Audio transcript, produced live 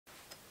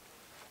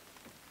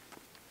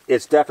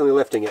it's definitely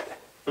lifting it.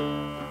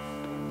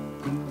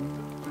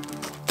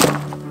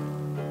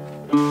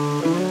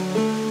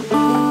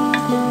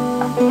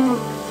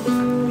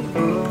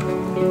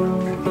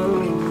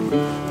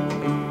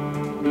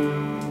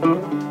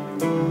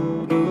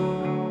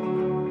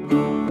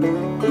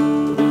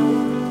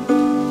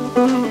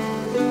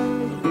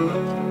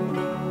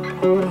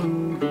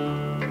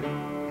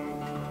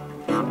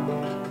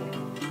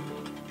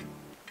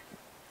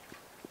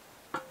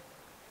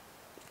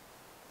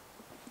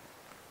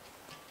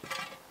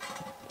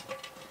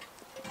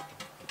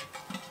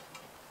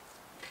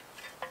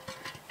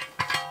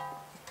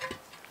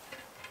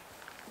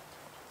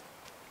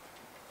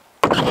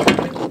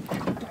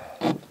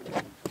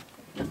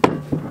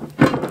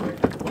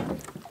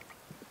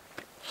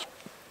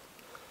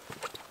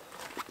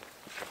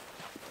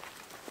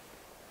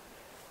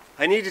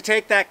 I need to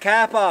take that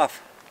cap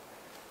off.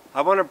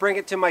 I want to bring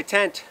it to my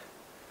tent.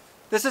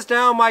 This is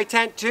now my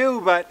tent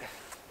too, but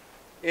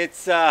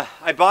it's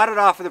I bought it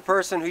off of the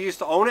person who used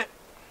to own it,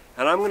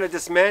 and I'm going to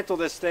dismantle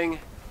this thing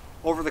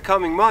over the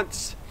coming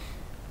months.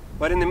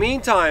 But in the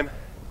meantime,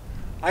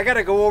 I got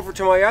to go over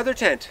to my other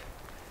tent,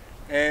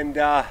 and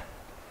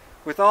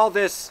with all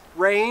this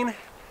rain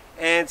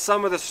and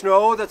some of the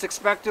snow that's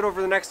expected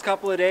over the next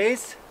couple of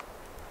days,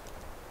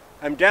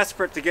 I'm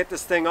desperate to get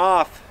this thing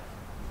off.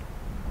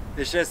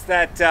 It's just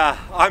that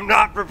I'm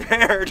not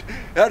prepared.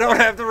 I don't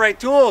have the right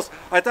tools.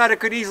 I thought it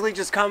could easily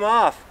just come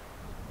off,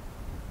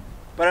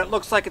 but it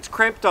looks like it's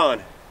crimped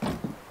on.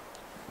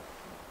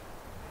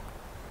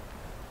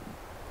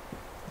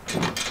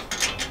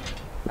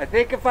 I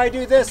think if I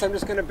do this, I'm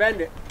just going to bend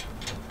it.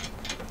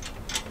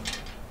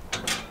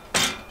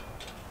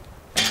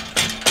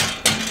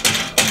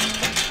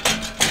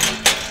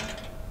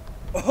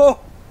 Oh!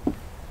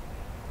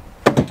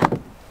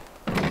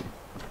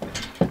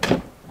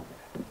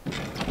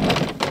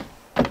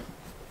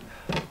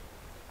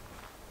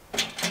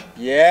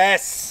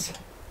 Yes!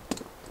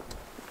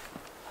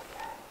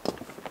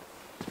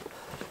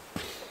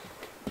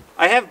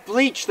 I have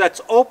bleach that's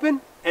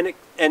open, and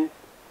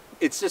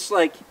it's just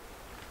like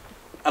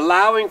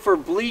allowing for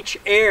bleach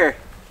air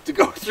to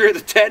go through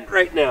the tent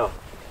right now.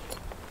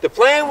 The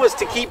plan was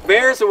to keep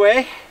bears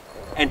away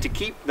and to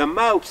keep the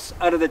mouse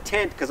out of the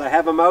tent, because I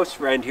have a mouse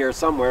friend here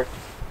somewhere.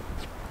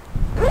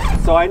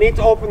 So I need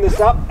to open this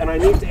up and I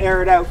need to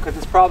air it out, because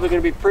it's probably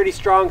going to be pretty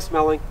strong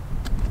smelling.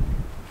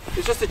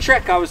 It's just a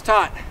trick I was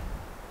taught.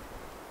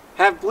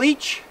 Have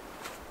bleach,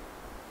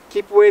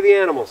 keep away the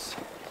animals.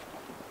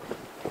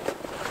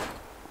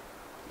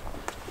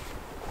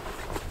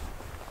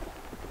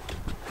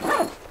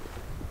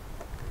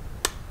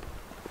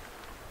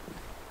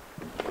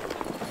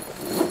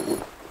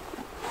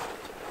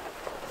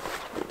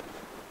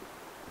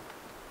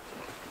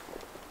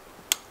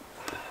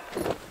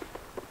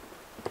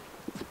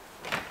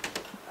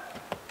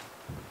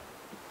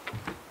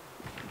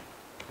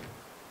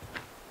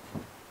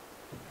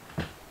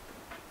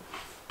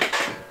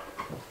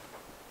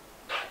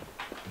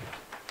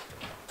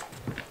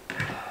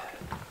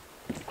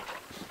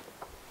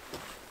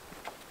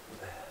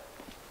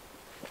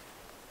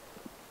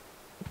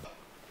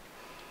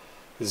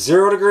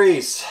 Zero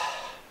degrees,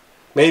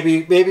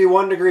 maybe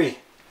 1 degree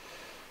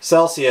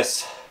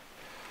Celsius.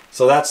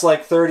 So that's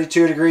like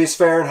 32 degrees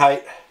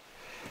Fahrenheit.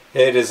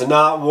 It is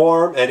not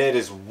warm and it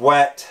is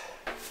wet.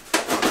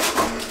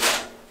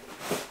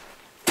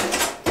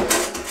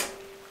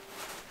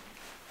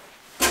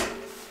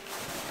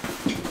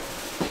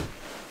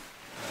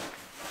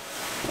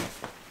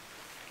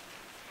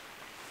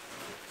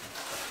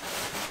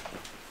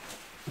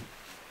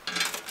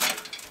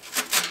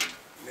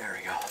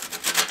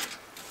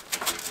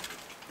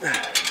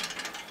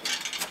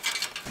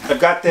 I've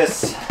got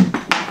this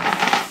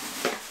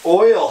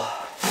oil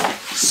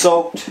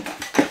soaked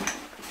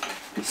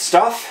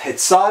stuff.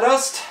 It's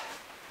sawdust,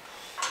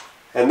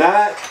 and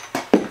that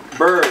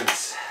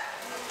burns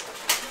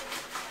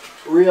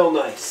real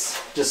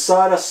nice. Just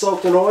sawdust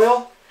soaked in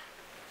oil.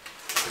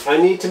 I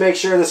need to make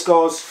sure this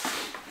goes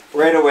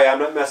right away. I'm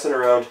not messing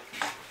around.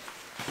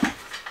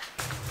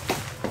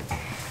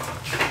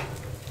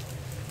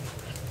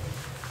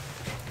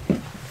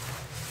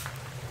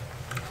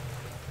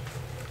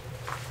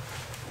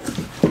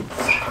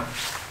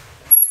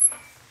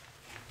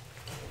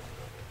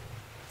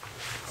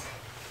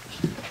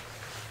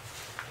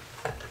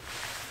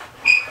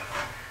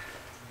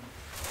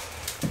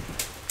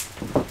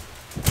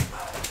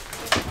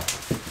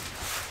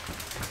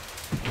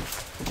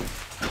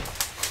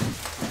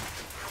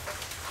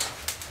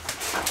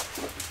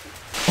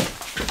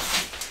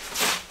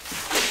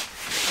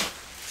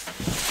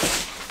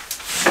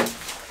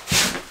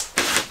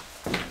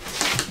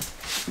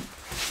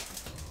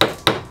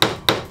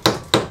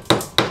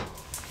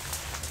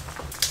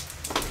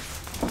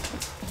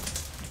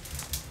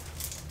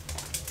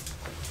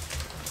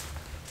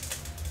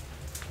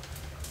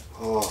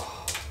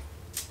 Oh.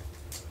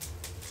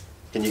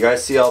 Can you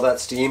guys see all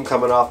that steam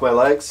coming off my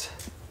legs?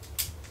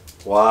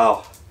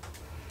 Wow.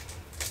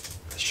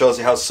 It shows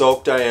you how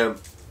soaked I am.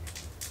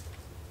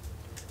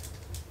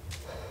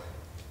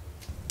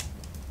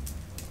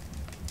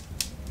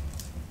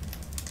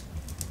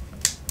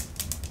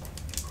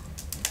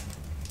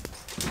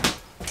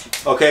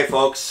 Okay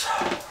folks,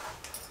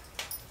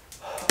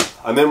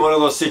 I'm in one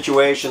of those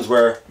situations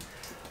where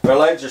my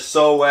legs are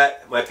so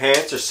wet, my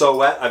pants are so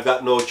wet, I've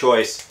got no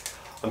choice.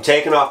 I'm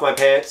taking off my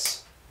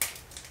pants,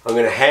 I'm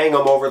going to hang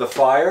them over the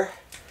fire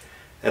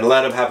and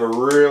let them have a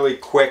really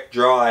quick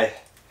dry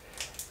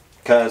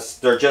because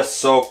they're just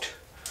soaked.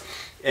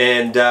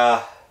 And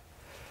now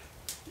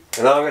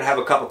I'm going to have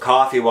a cup of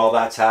coffee while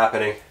that's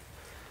happening.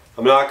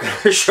 I'm not going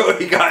to show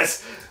you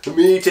guys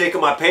me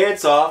taking my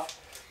pants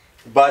off,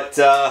 but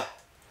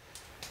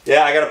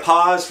yeah, I got to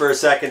pause for a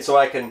second so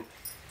I can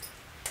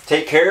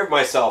take care of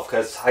myself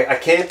because I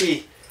can't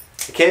be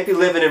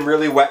living in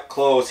really wet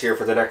clothes here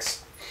for the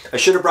next. I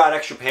should have brought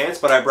extra pants,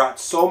 but I brought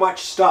so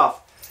much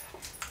stuff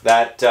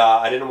that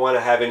I didn't want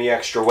to have any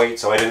extra weight,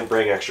 so I didn't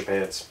bring extra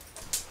pants.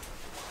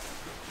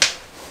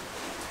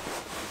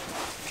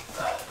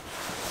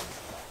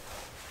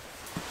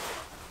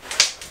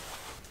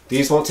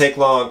 These won't take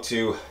long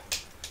to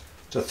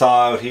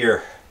thaw out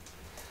here,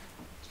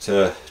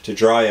 to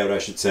dry out, I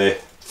should say.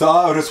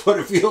 Thaw out is what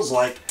it feels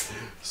like.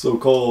 So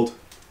cold.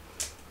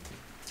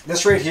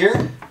 This right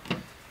here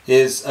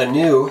is a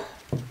new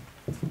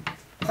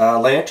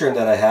lantern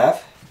that I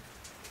have,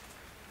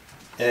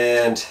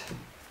 and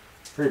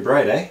pretty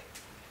bright, eh?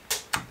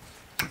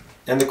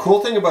 And the cool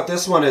thing about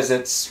this one is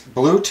it's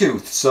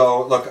Bluetooth.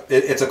 So look,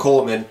 it's a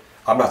Coleman.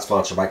 I'm not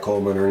sponsored by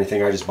Coleman or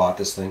anything. I just bought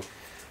this thing.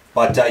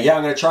 But yeah,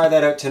 I'm going to try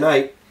that out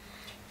tonight.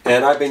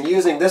 And I've been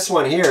using this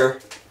one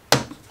here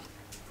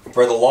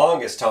for the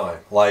longest time.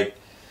 Like,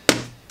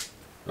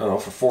 I don't know,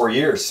 for 4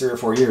 years, 3 or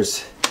 4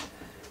 years.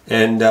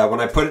 And when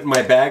I put it in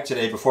my bag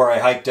today before I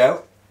hiked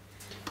out,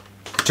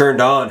 it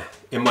turned on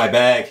in my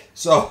bag.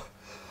 So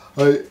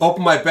I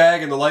opened my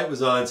bag and the light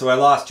was on, so I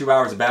lost 2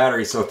 hours of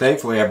battery. So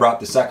thankfully I brought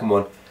the second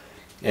one.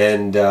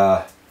 And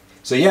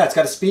so yeah, it's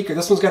got a speaker.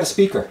 This one's got a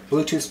speaker,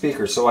 Bluetooth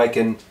speaker, so I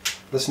can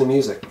listen to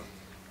music.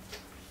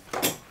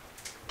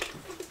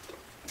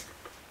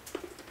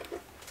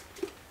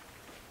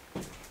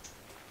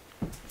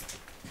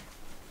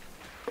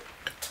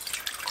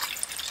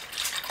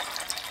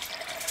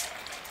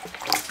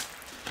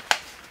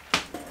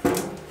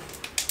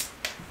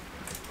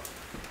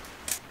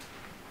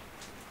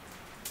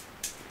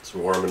 It's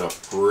warming up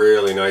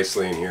really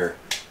nicely in here.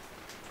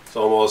 It's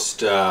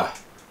almost 80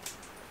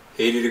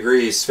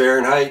 degrees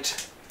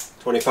Fahrenheit,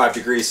 25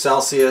 degrees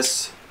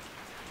Celsius.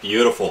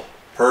 Beautiful,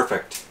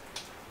 perfect.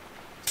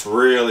 It's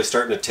really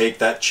starting to take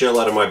that chill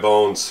out of my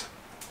bones.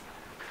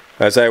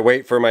 As I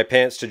wait for my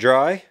pants to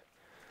dry,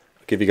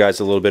 I'll give you guys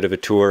a little bit of a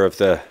tour of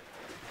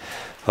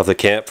the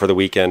camp for the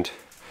weekend.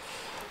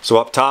 So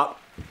up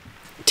top,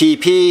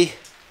 TP,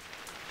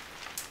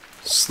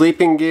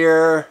 sleeping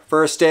gear,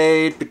 first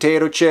aid,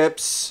 potato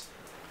chips.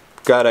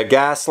 Got a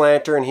gas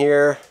lantern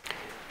here.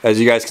 As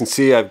you guys can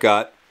see, I've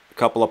got a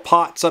couple of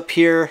pots up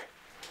here.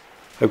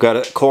 I've got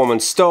a Coleman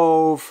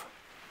stove,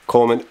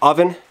 Coleman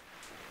oven.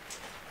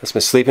 That's my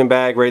sleeping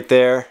bag right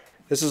there.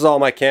 This is all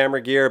my camera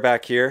gear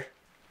back here.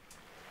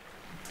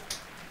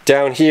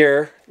 Down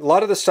here, a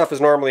lot of this stuff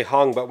is normally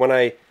hung, but when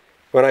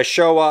I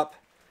show up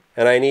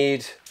and I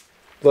need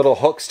little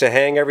hooks to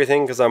hang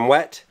everything because I'm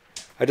wet,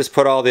 I just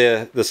put all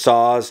the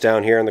saws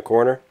down here in the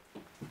corner.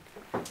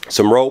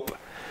 Some rope.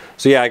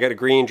 So yeah, I got a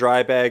green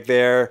dry bag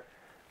there.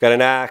 Got an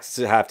axe.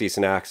 It's a half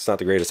decent axe. It's not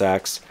the greatest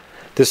axe.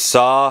 This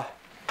saw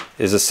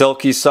is a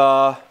silky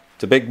saw.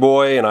 It's a big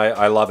boy and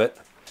I love it.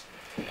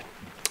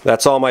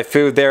 That's all my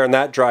food there in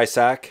that dry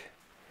sack.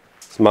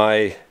 There's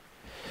my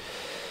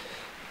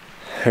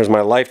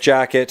life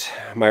jacket,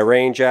 my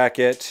rain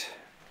jacket.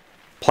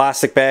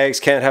 Plastic bags.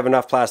 Can't have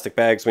enough plastic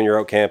bags when you're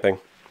out camping.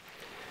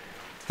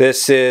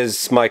 This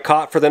is my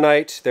cot for the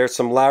night. There's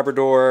some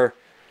Labrador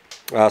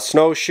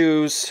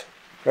snowshoes.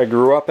 I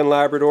grew up in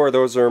Labrador.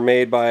 Those are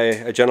made by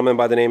a gentleman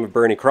by the name of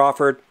Bernie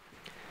Crawford.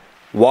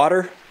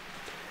 Water.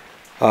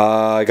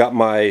 I got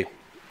my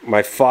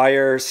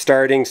fire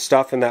starting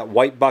stuff in that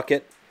white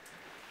bucket.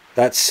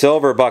 That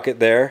silver bucket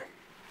there.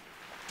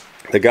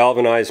 The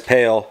galvanized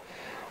pail.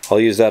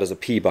 I'll use that as a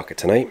pee bucket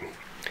tonight.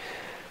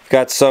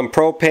 Got some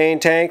propane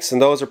tanks,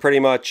 and those are pretty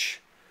much,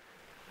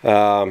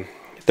 they're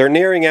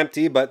nearing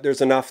empty, but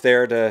there's enough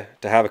there to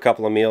have a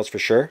couple of meals for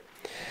sure.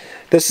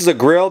 This is a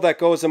grill that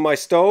goes in my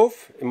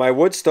stove, in my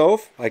wood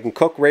stove. I can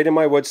cook right in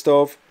my wood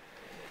stove.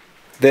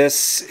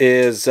 This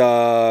is,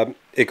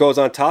 it goes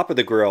on top of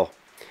the grill,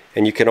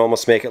 and you can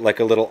almost make it like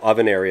a little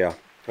oven area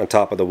on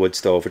top of the wood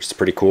stove, which is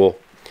pretty cool.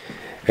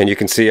 And you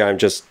can see I'm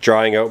just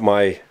drying out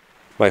my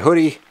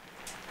hoodie,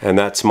 and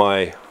that's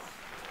my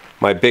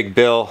Big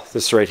Bill.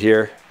 This right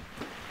here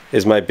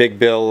is my Big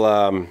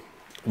Bill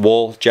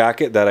wool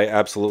jacket that I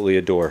absolutely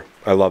adore.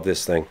 I love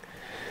this thing.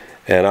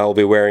 And I will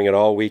be wearing it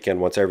all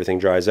weekend once everything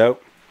dries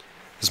out.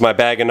 This is my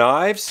bag of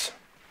knives.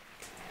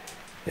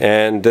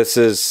 And this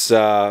is, these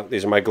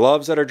are my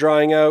gloves that are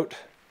drying out.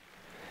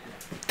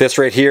 This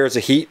right here is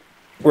a heat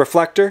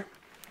reflector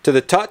to the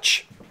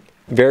touch.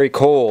 Very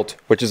cold,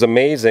 which is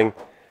amazing.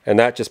 And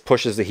that just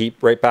pushes the heat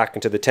right back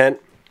into the tent.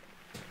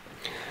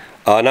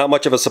 Not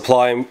much of a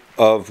supply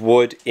of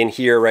wood in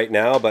here right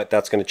now, but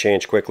that's going to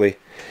change quickly.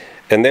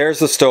 And there's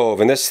the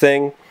stove. And this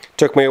thing,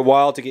 Took me a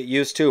while to get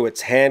used to.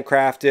 It's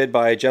handcrafted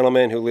by a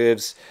gentleman who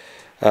lives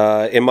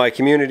in my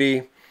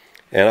community,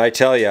 and I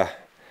tell you,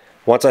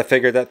 once I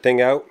figured that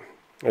thing out,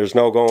 there's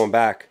no going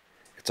back.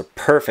 It's a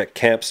perfect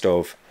camp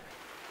stove.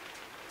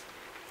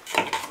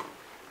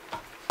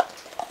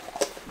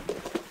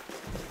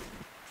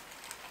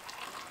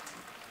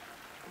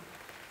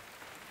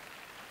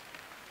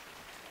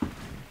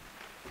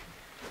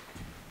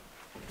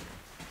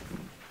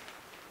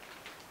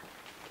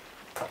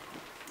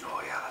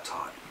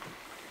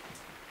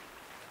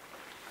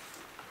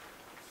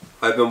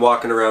 I've been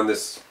walking around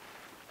this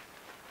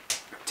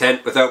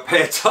tent without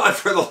pants on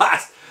for the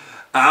last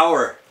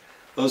hour.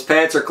 Those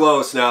pants are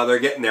close now, they're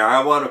getting there.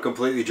 I want them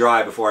completely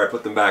dry before I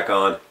put them back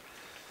on.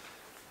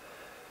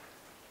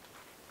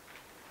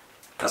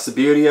 That's the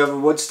beauty of a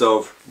wood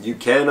stove. You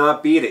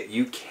cannot beat it.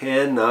 You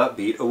cannot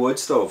beat a wood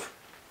stove.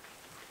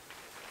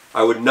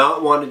 I would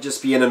not want to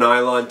just be in a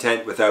nylon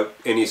tent without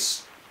any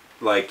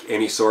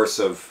source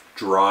of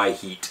dry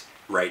heat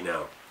right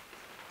now.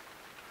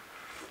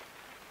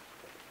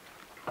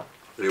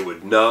 It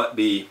would not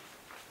be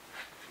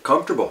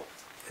comfortable.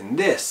 And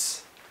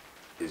this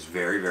is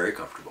very, very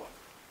comfortable.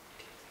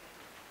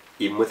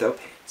 Even without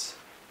pants.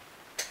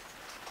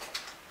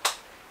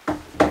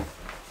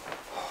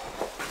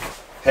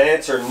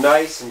 Pants are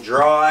nice and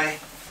dry.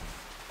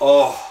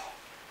 Oh,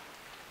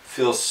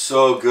 feels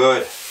so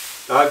good.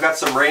 Now I've got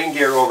some rain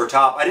gear over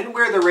top. I didn't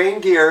wear the rain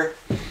gear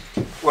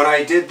when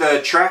I did the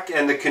trek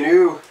and the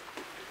canoe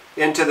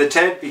into the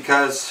tent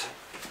because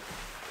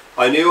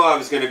I knew I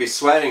was going to be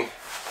sweating.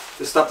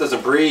 This stuff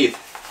doesn't breathe,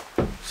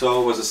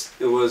 so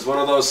it was one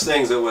of those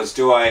things. It was,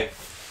 do I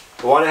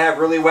want to have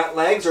really wet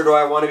legs or do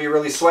I want to be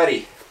really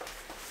sweaty?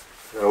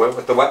 And I went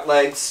with the wet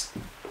legs.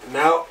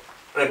 Now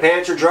my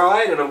pants are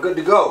dried and I'm good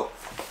to go.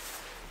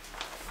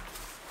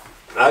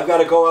 And I've got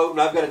to go out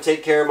and I've got to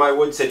take care of my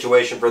wood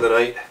situation for the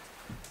night.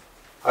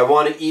 I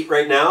want to eat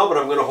right now, but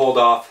I'm going to hold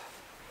off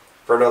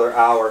for another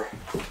hour.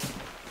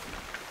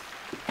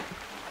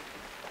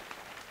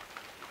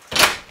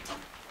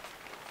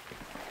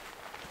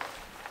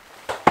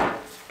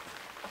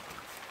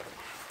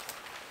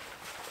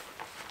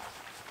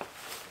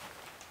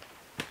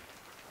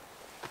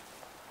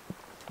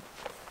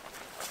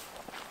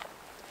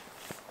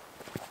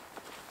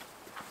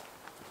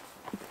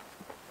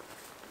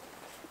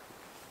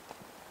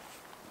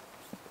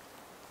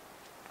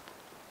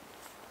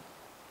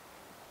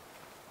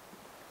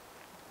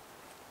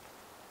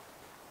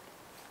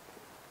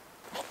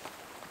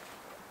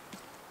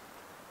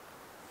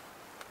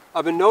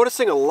 I've been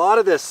noticing a lot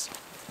of this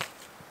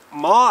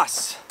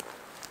moss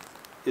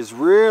is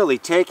really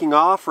taking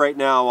off right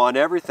now on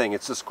everything.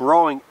 It's just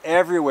growing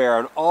everywhere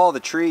on all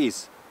the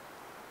trees.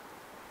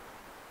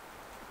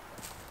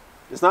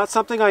 It's not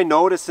something I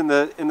notice in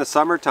the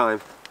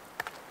summertime.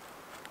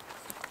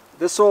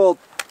 This old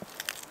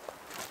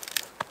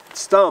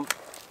stump,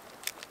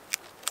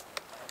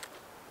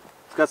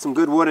 it's got some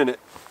good wood in it.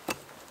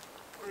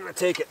 I'm gonna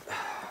take it.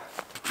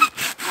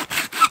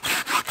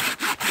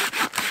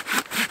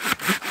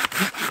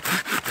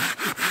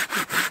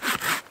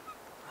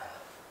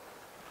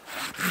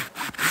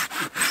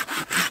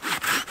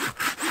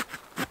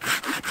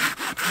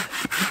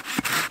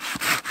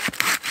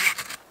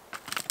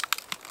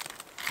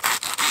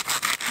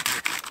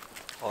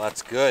 Oh,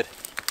 that's good.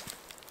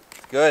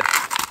 Good.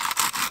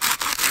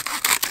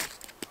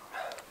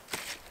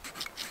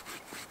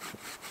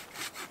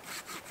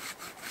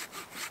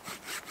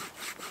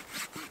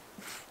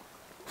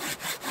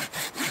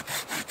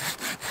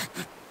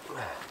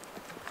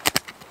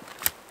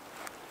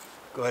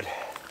 Good.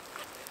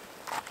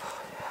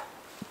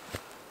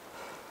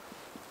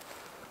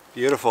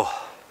 Beautiful.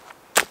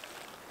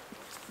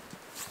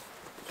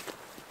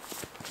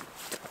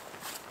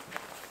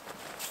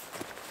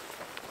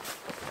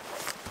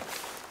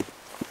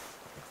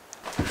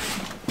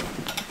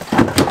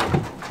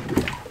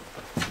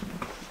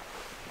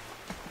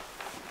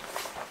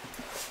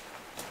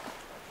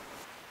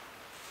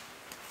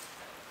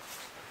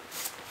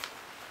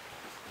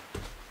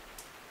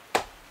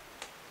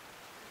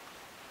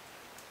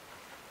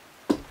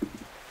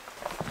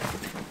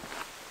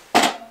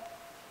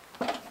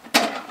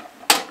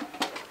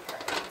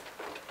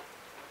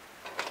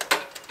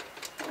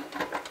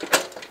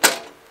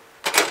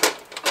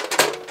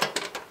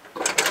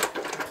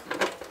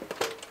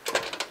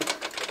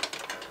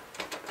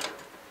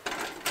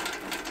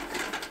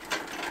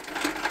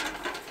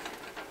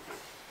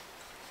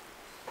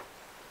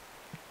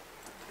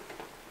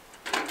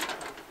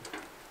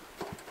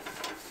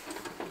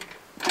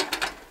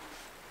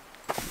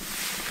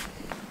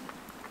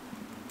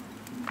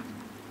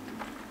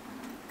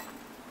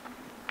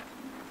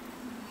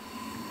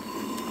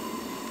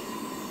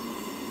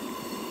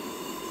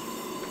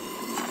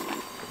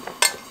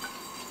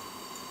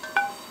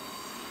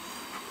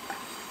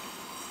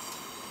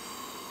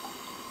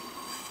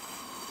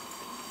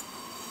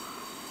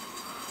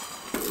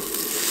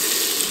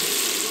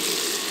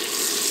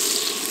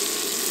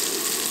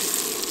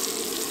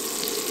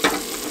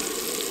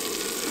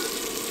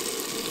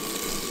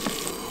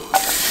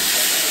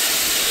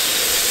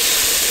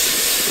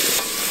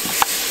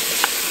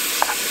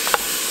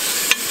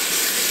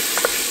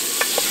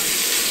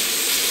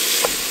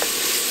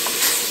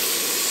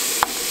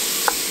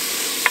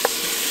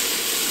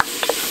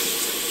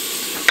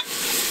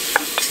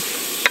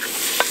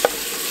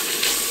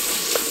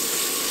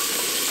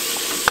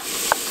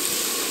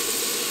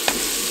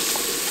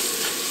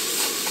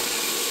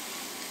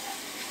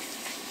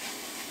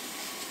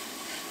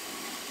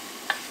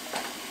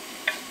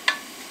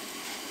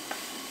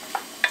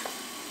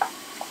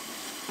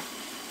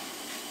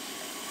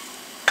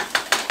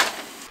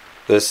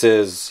 This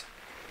is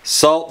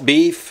salt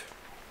beef,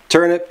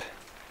 turnip,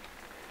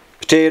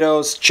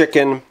 potatoes,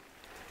 chicken,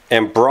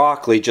 and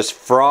broccoli just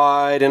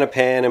fried in a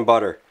pan in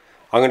butter.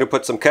 I'm going to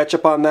put some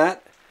ketchup on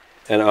that,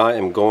 and I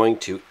am going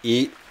to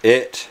eat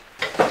it.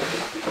 I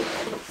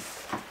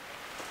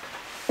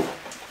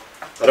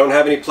don't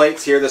have any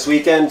plates here this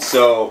weekend,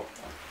 so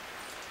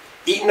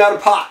eating out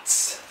of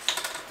pots.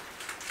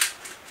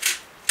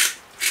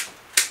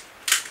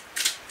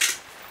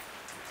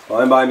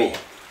 Fine by me.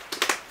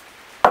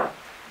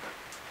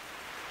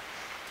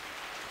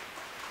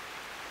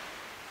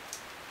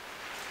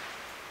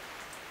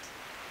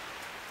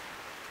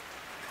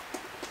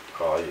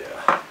 Oh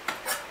yeah.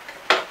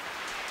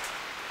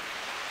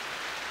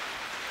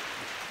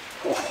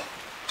 Oh,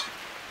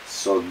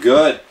 so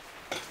good.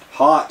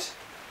 Hot.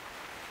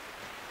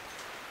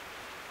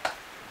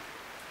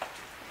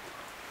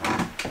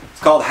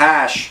 It's called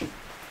hash.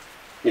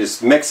 You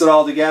just mix it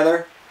all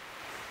together.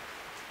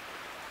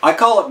 I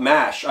call it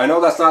mash. I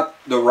know that's not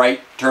the right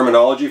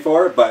terminology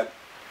for it, but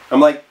I'm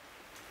like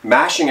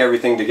mashing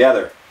everything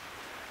together.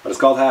 But it's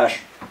called hash.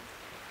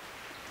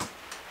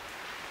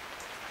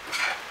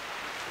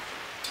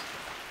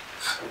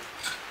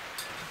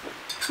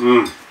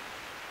 Mmm.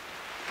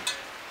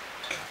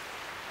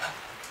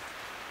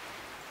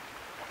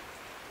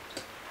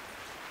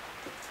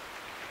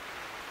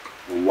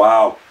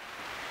 Wow.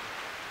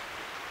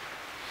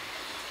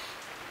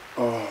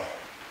 Oh.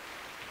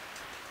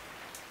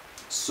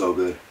 So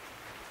good.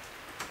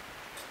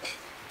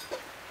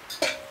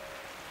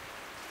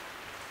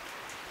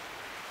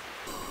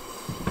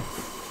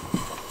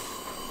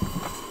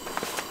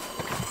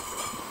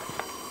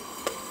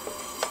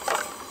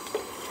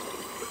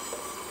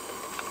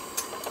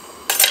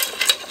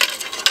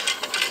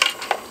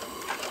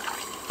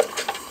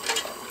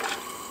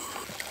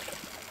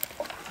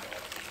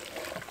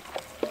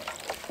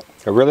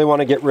 I really want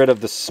to get rid of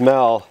the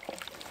smell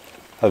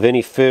of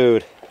any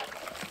food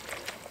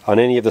on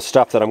any of the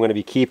stuff that I'm going to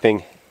be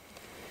keeping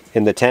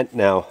in the tent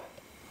now.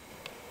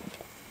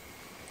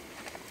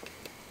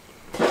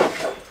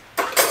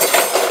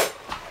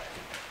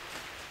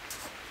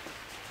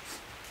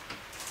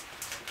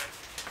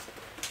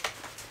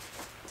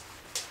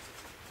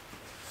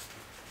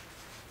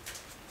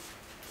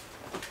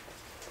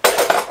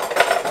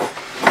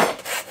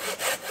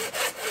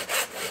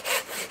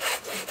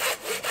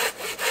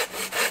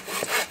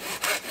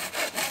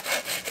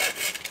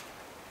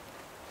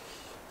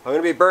 I'm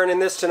going to be burning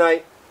this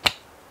tonight.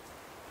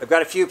 I've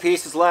got a few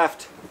pieces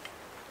left.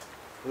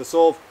 This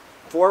old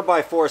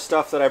 4x4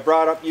 stuff that I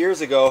brought up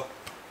years ago.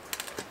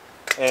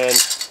 And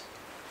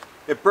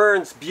it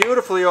burns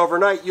beautifully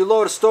overnight. You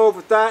load a stove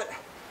with that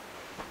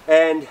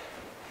and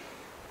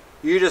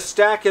you just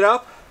stack it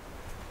up,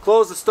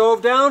 close the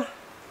stove down,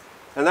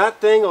 and that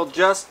thing will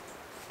just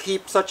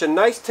keep such a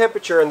nice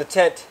temperature in the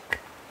tent.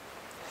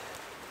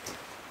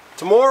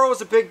 Tomorrow is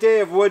a big day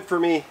of wood for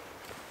me.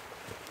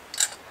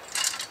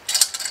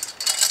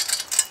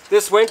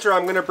 This winter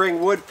I'm going to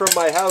bring wood from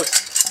my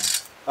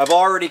house. I've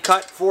already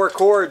cut 4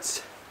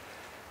 cords.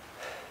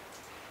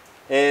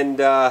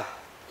 And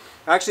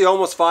actually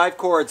almost 5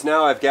 cords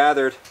now I've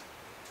gathered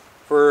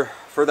for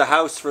the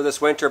house for this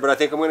winter. But I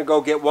think I'm going to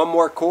go get 1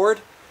 more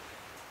cord.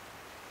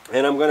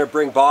 And I'm going to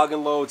bring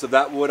boggin loads of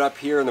that wood up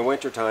here in the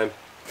winter time.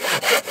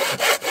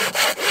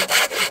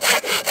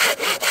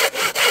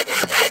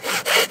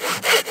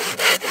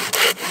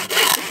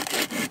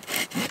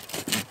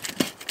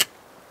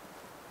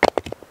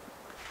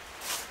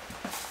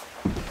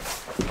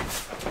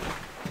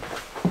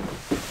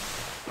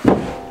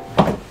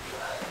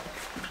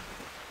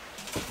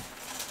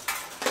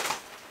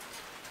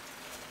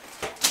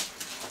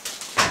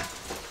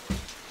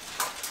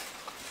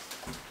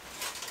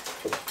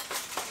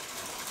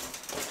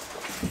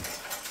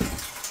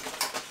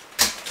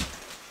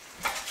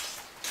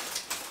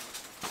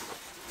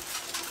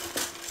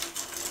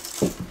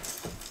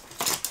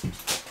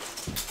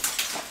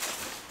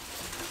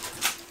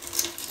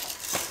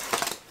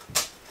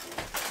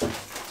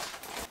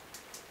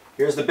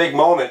 Here's the big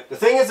moment. The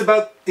thing is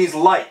about these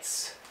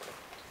lights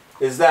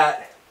is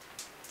that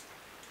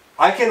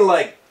I can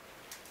like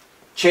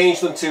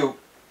change them to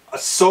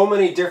so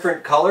many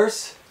different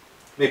colors.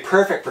 It'd be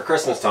perfect for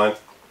Christmas time.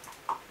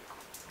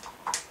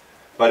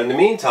 But in the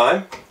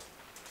meantime,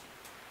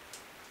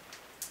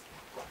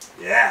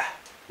 yeah,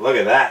 look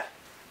at that.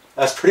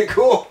 That's pretty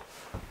cool.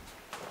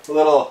 A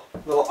little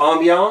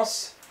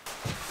ambiance.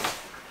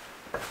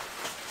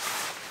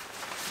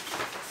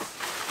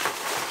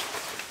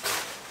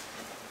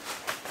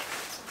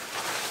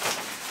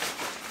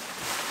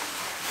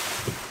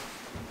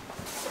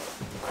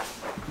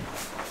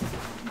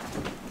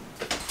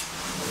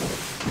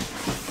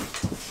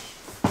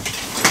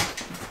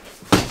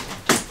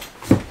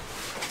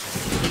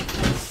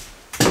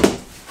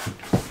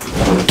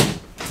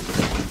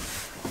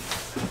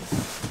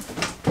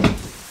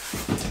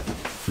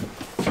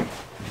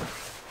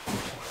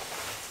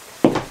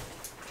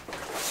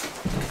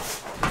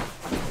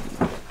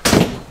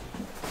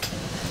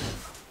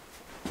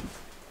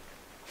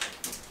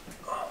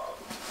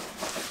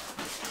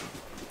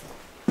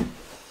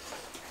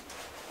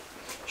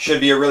 Should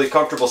be a really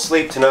comfortable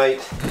sleep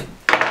tonight.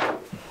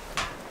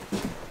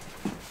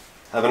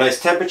 Have a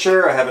nice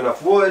temperature, I have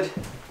enough wood.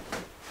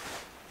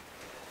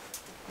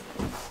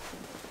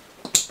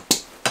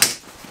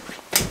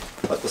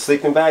 Let the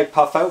sleeping bag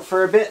puff out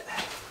for a bit.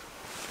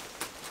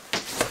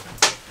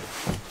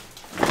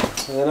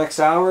 For the next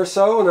hour or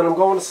so, and then I'm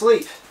going to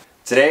sleep.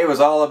 Today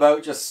was all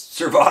about just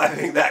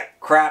surviving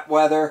that crap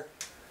weather,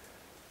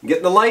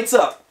 getting the lights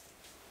up,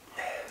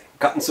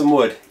 cutting some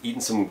wood, eating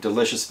some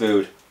delicious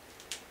food.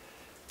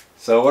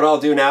 So what I'll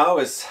do now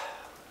is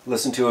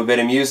listen to a bit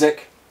of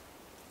music,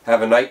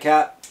 have a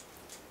nightcap,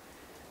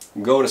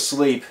 and go to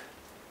sleep.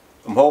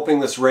 I'm hoping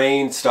this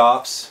rain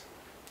stops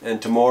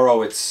and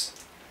tomorrow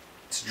it's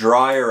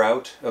drier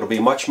out. It'll be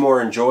much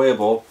more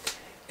enjoyable,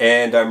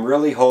 and I'm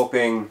really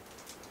hoping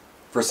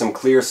for some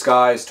clear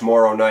skies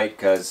tomorrow night,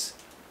 because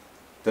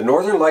the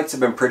northern lights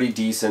have been pretty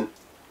decent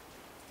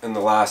in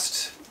the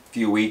last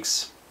few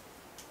weeks.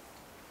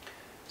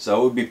 So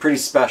it would be pretty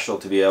special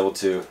to be able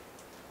to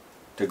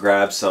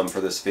grab some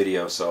for this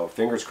video, so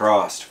fingers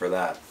crossed for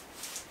that.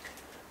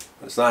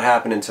 But it's not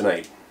happening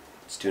tonight.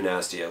 It's too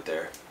nasty out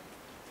there.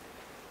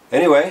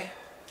 Anyway,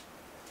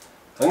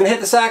 I'm gonna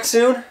hit the sack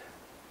soon,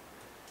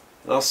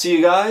 and I'll see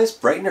you guys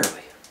bright and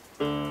early.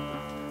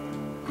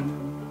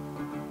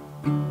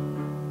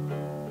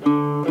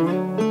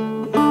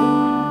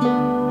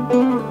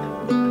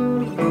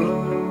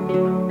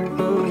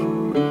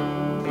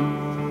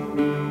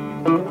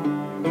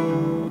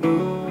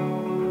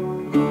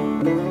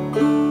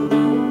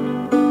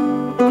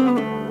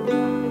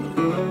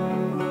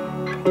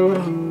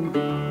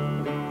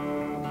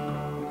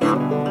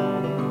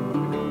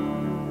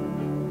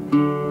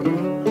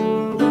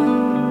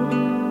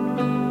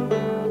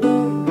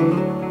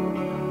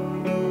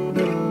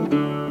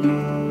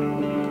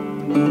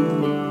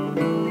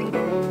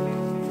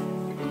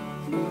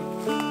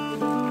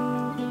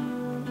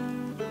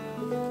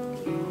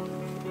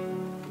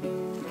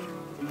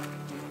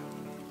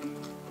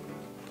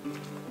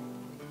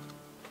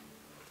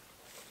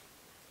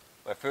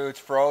 My food's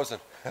frozen.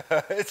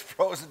 It's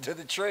frozen to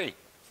the tree.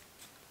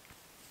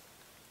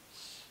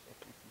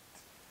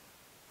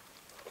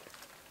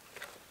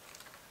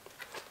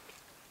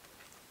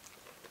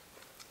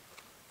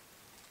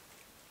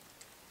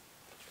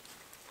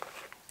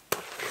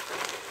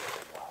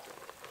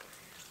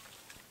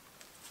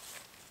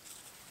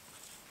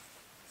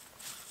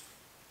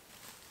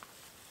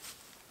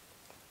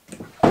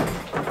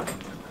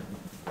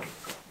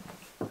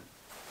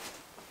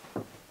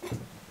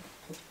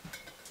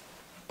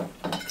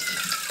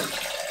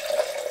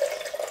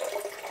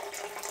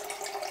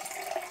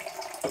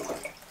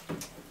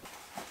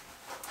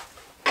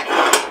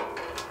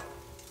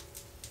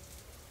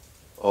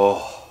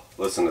 Oh,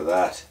 listen to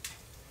that.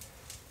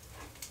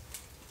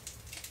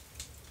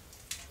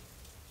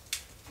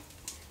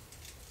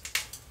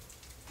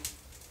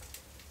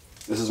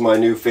 This is my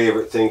new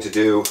favorite thing to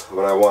do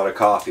when I want a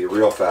coffee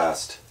real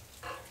fast.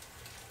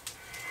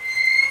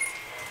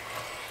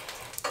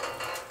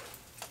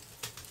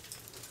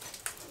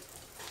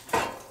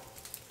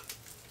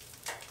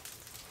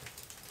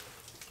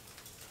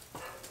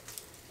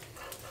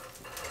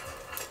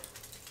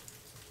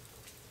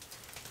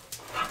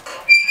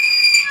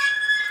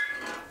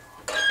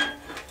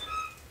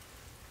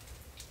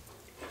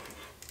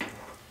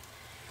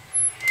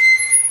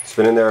 It's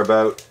been in there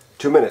about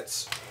 2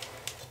 minutes.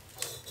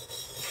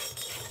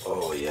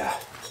 Oh yeah.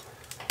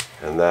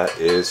 And that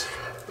is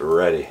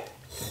ready.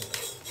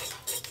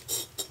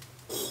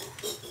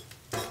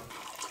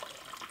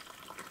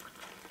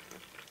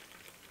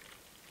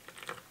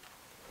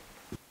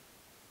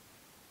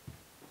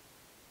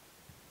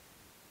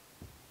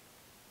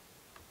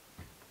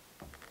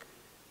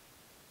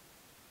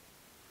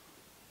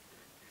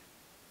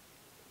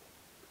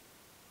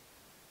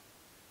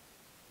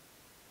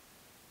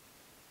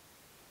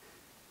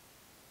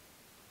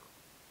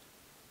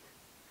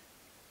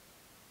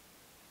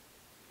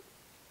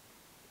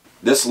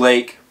 This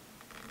lake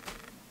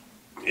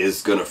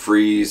is going to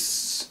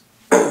freeze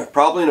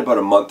probably in about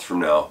a month from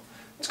now.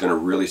 It's going to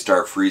really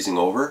start freezing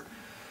over.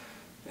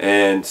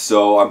 And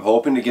so I'm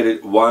hoping to get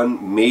it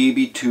 1,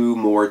 maybe 2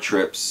 more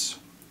trips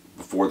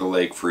before the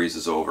lake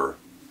freezes over.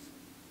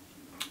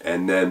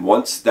 And then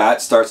once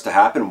that starts to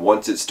happen,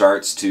 once it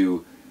starts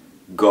to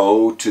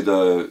go to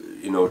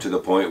the, to the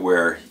point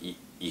where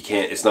you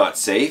can't, it's not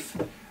safe,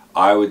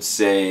 I would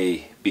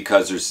say,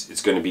 because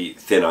it's going to be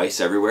thin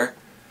ice everywhere,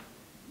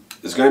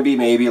 there's going to be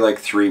maybe like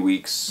 3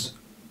 weeks,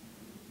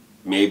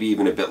 maybe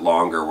even a bit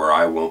longer, where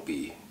I won't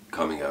be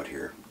coming out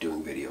here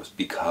doing videos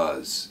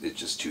because it's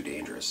just too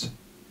dangerous.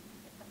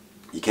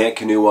 You can't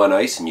canoe on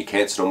ice and you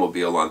can't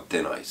snowmobile on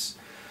thin ice.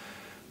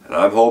 And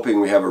I'm hoping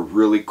we have a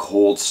really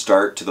cold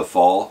start to the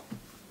fall,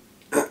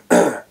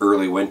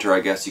 early winter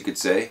I guess you could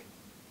say.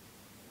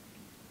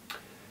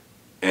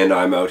 And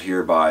I'm out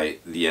here by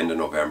the end of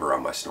November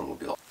on my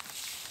snowmobile.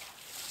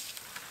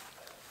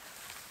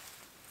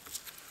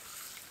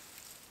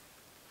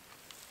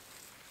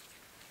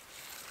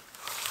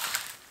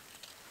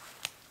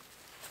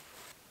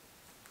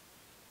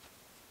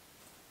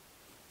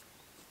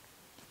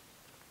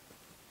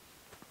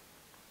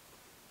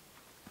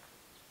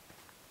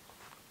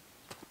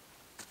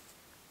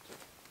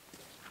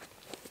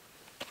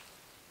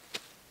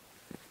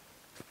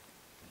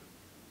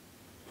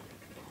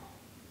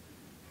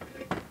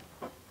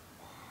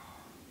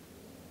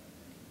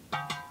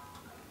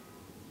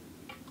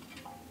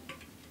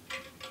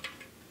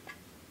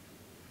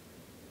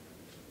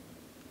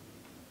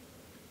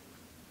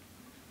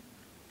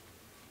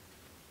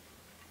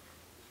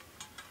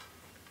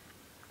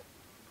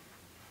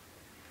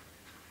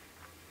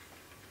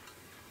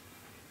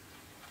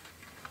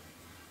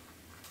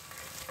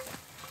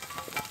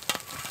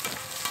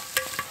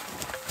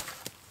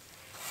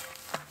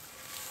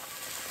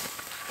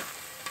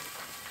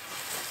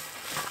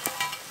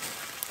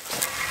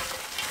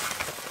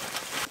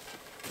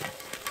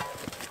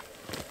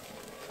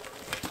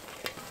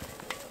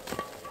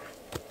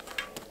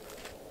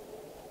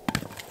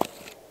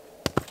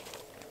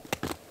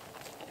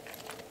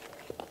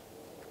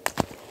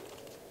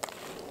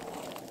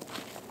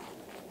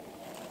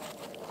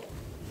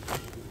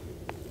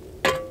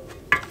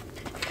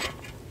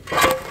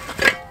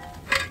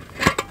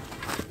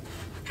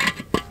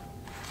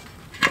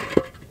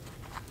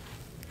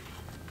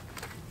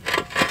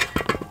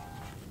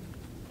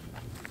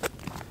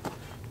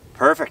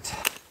 Perfect.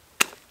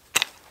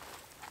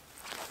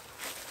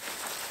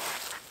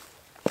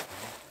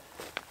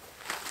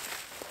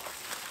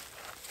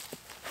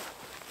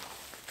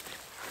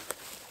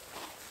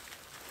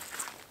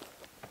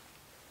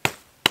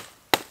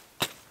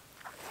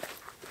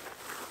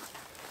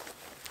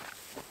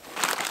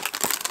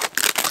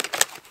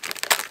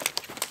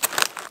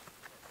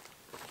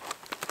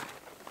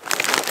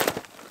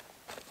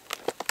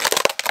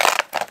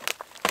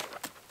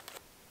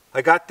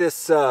 I got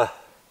this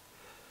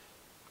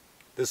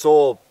this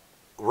old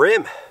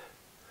rim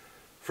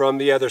from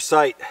the other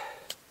site,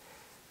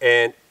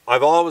 and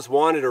I've always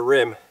wanted a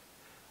rim.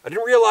 I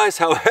didn't realize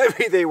how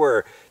heavy they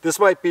were. This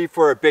might be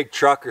for a big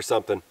truck or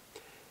something.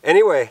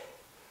 Anyway,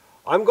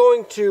 I'm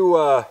going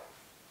to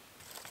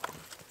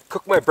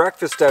cook my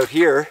breakfast out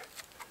here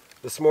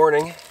this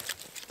morning,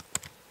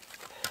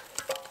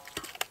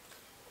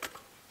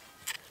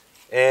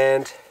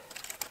 and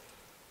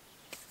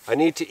I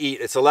need to eat.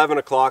 It's 11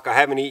 o'clock. I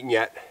haven't eaten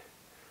yet.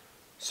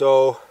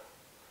 So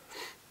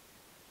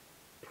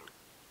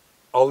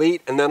I'll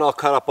eat and then I'll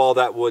cut up all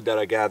that wood that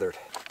I gathered.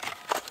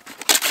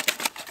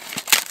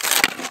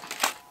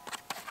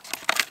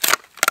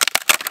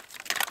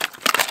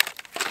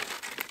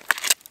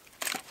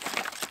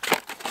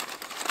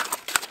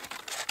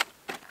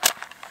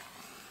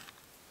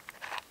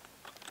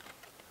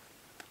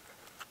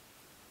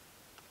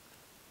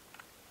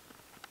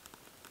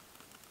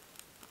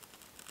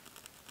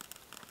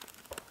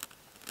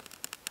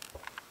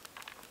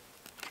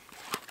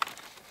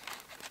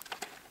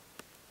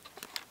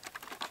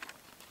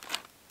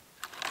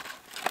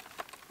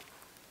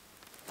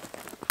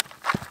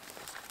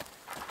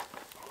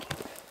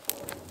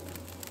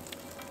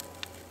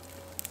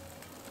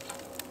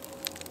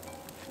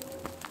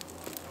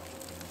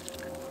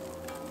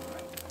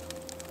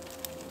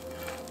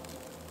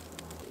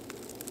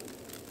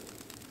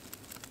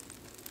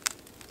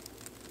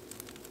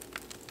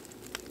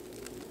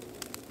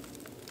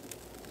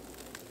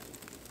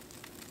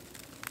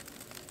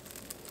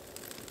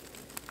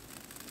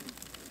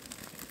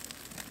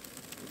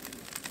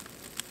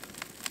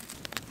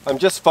 I'm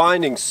just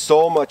finding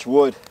so much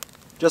wood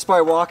just by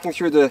walking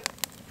through the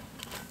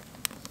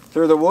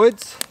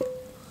woods.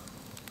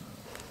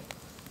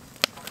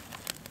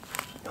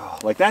 Oh,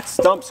 like that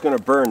stump's gonna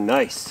burn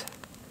nice.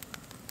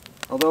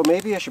 Although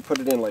maybe I should put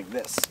it in like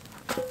this.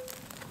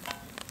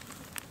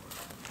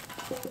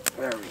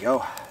 There we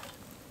go.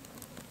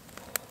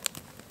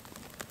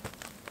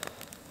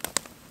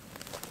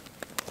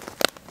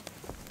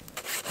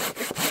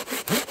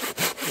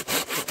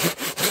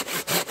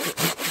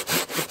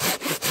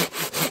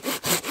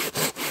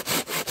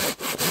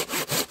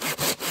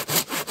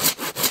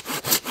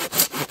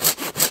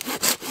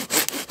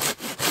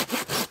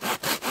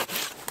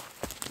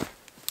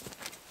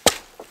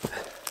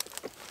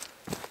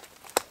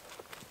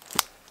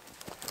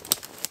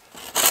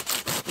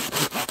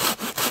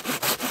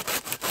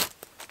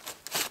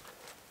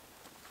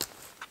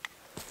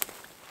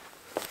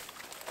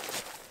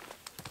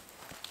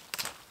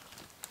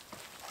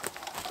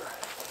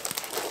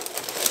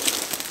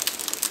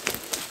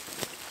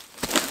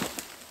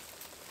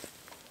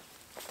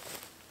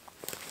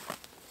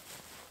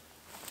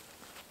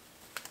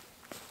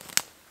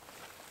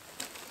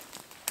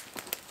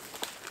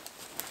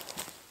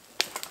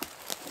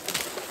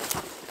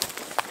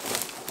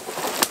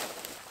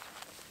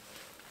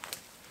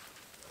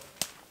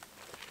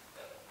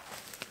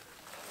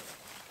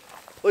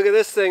 Look at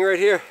this thing right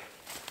here,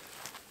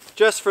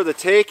 just for the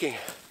taking.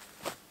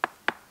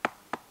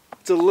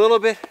 It's a little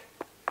bit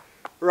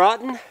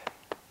rotten,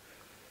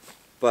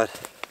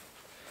 but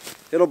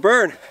it'll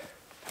burn.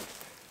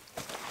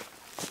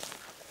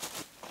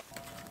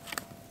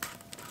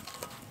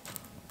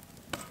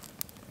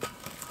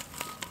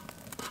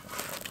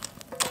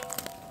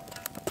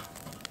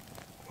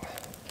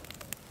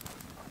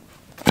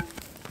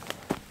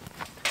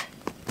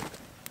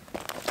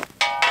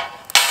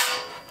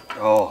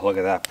 Oh, look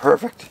at that,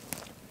 perfect.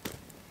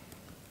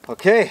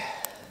 Okay.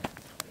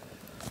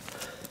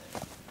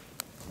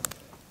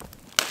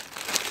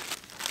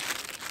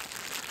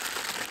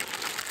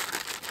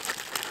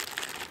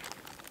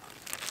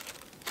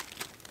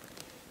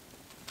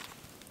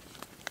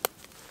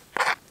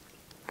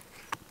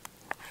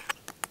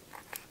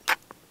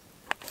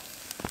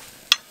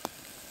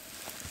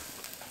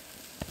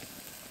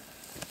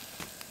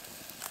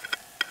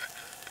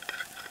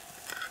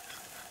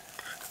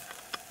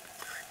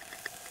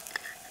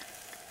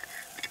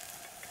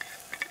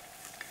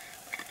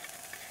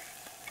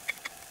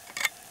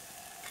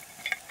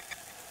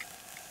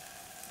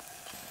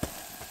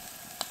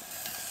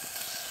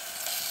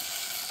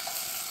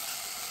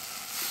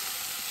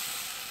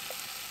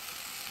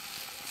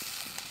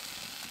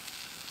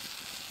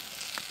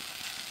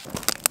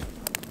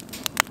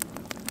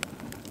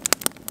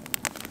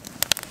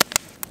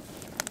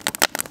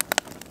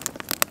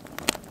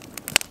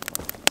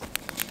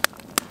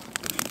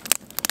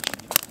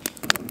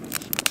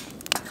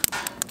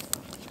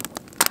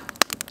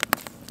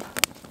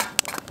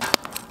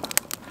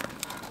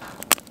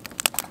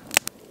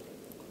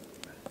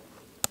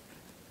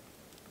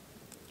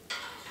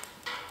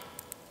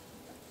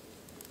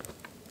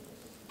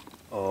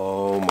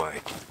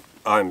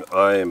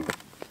 I'm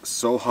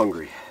so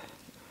hungry.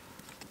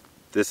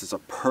 This is a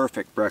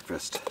perfect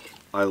breakfast.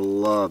 I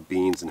love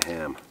beans and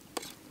ham.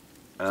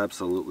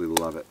 Absolutely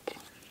love it.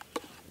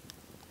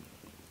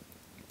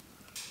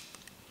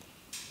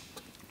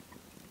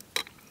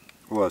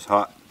 Oh, it's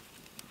hot.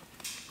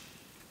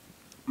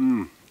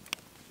 Mmm.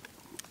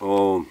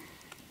 Oh.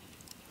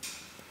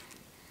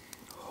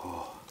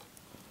 Oh.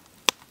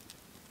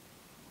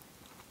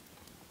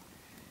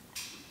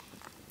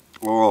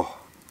 Oh.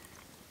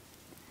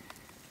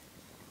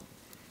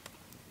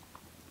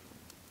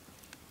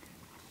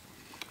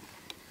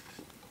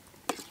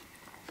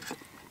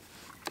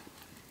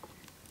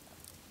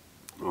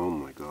 Oh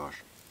my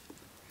gosh.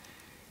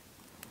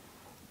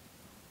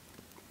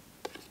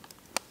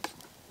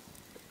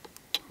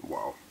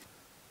 Wow.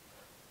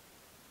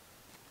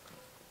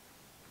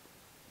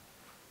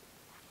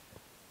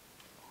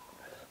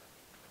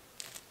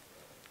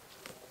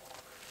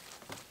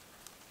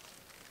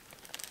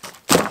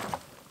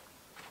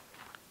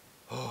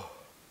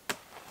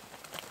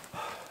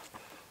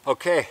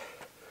 Okay,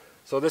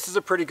 so this is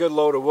a pretty good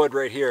load of wood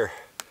right here.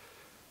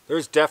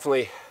 There's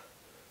definitely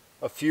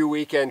a few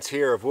weekends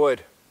here of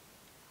wood.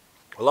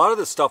 A lot of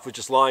this stuff was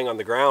just lying on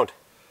the ground.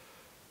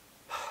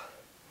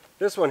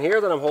 This one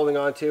here that I'm holding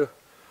on to,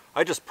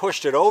 I just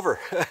pushed it over.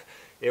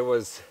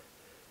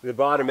 The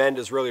bottom end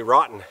is really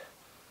rotten,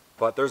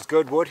 but there's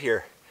good wood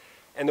here.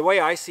 And the way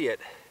I see it,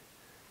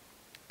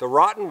 the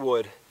rotten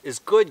wood is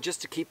good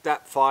just to keep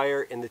that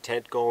fire in the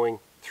tent going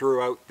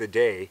throughout the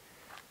day.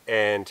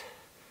 And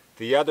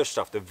the other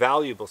stuff, the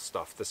valuable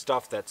stuff, the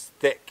stuff that's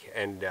thick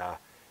and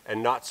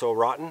not so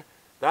rotten,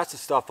 that's the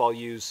stuff I'll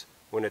use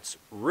when it's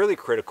really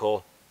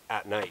critical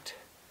at night.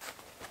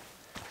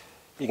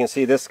 You can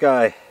see this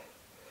guy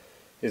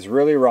is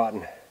really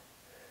rotten.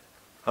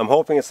 I'm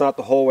hoping it's not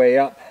the whole way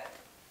up,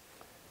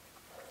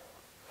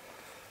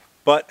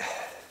 but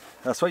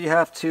that's what you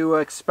have to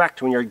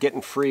expect when you're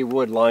getting free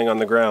wood lying on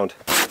the ground.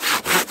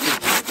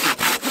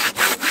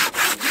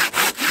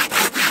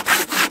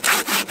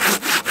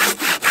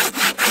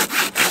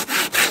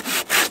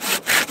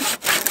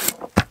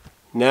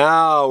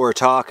 Now we're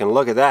talking.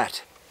 Look at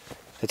that.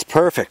 It's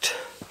perfect.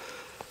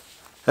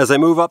 As I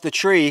move up the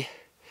tree,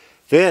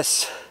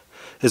 this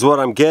is what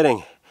I'm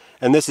getting.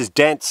 And this is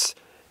dense.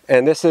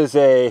 And this is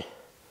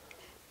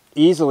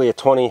easily a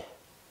 20,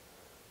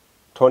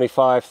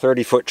 25,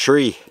 30 foot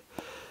tree.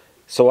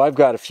 So I've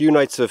got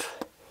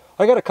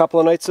I got a couple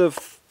of nights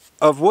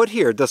of wood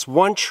here. This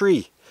one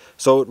tree.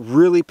 So it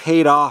really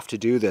paid off to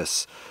do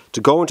this.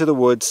 To go into the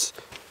woods,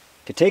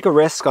 to take a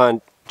risk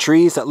on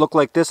trees that look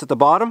like this at the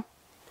bottom.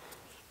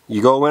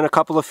 You go in a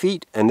couple of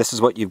feet and this is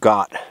what you've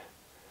got.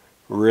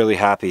 Really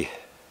happy.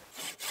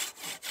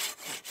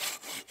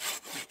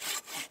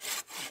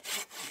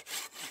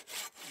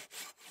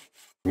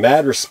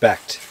 Mad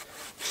respect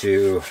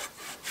to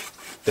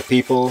the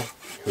people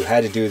who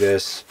had to do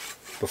this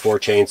before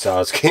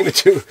chainsaws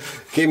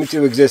came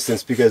into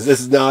existence, because this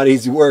is not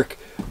easy work,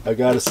 I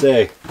gotta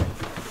say.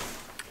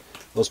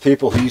 Those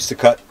people who used to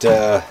cut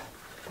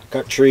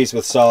trees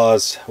with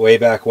saws way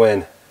back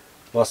when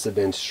must have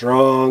been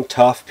strong,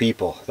 tough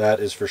people, that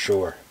is for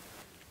sure.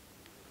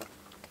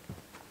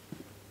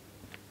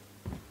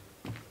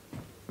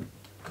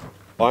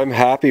 I'm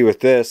happy with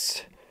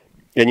this.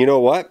 And you know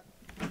what?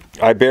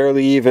 I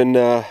barely even,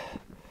 well,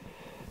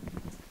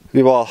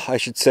 I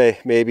should say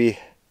maybe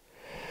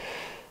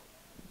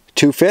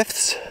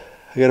 2/5.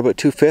 I got about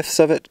 2/5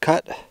 of it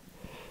cut.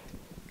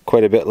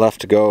 Quite a bit left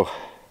to go.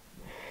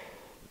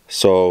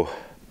 So,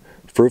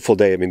 fruitful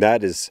day. I mean,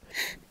 that is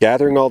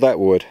gathering all that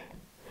wood,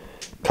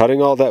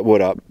 cutting all that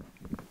wood up.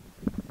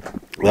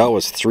 That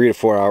was 3 to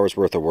 4 hours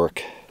worth of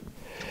work.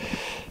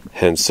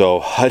 And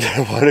so I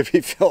didn't want to be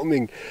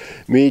filming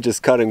me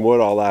just cutting wood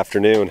all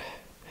afternoon.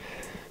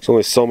 There's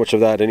only so much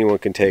of that anyone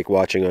can take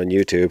watching on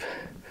YouTube.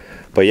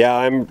 But yeah,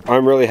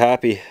 I'm really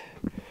happy.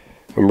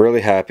 I'm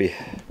really happy.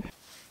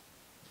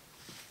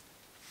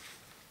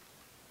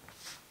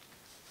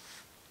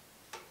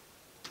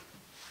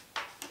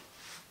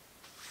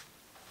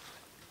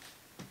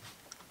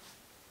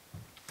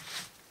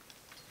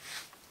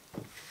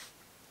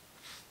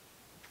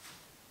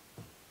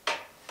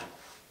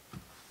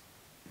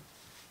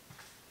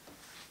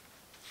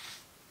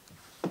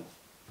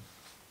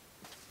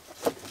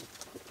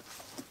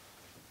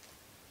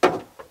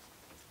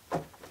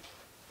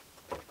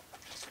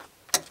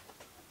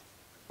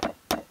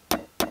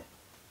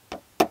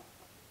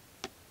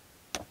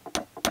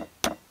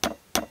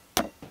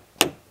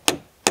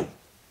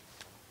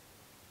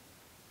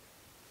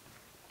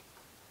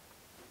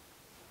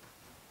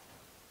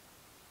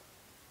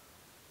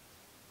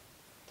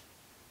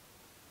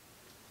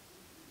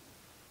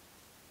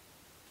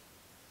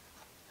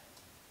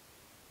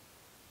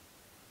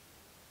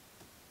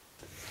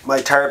 My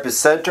tarp is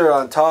center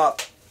on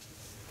top.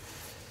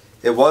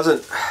 It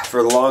wasn't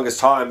for the longest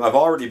time. I've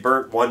already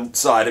burnt one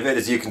side of it,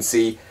 as you can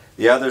see.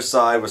 The other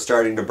side was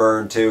starting to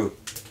burn too.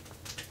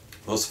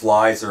 Those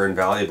flies are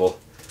invaluable.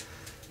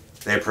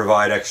 They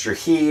provide extra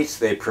heat,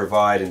 they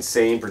provide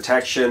insane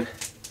protection.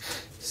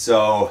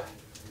 So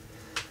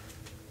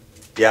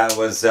yeah,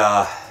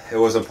 it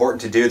was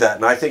important to do that,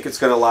 and I think it's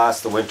going to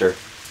last the winter.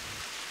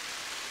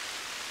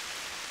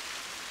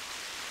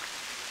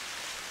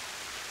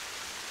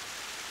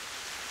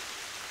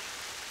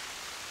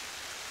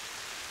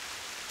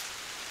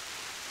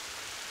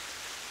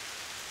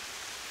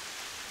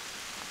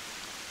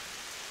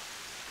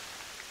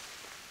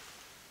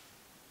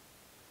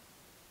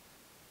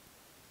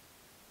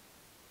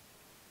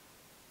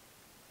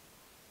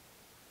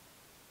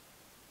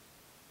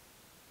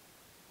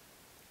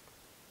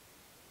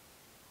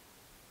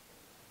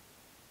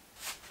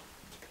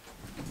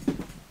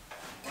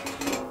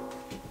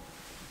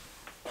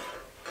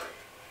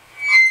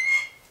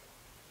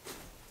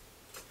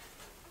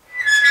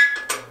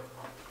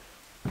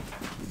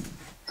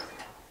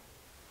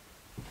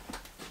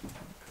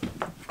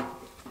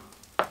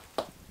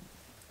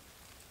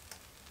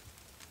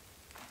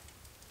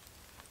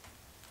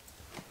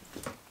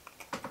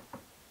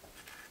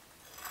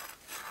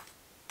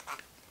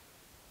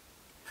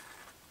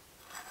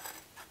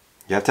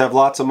 You have to have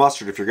lots of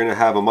mustard if you're going to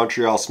have a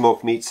Montreal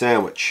smoked meat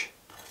sandwich.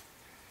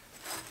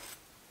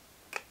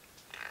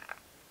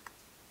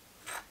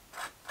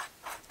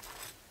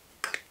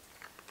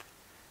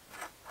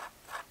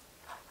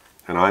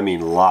 And I mean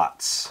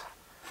lots.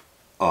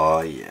 Oh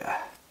yeah.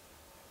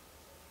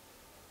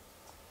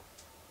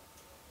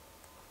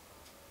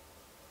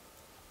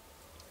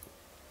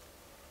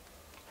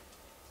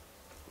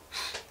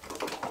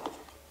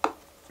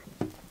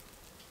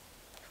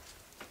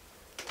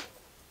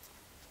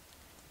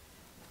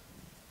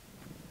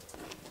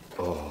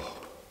 Oh.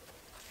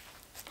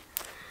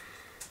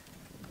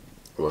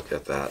 Look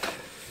at that.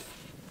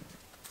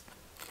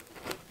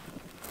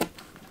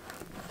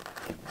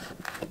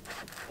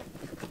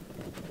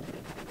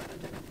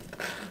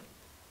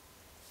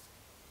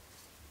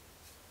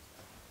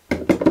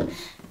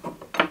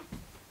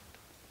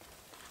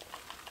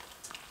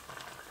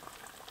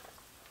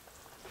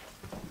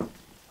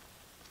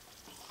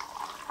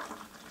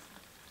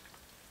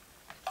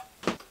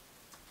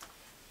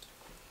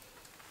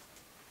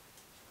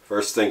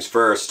 First things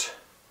first.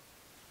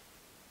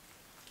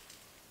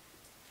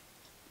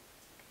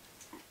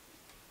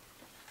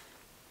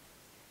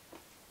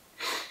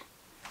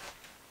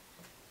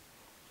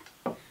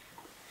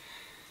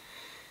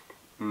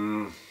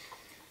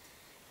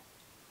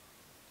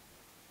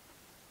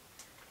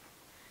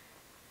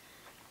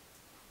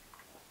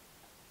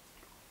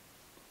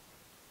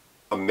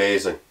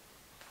 Amazing.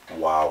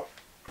 Wow.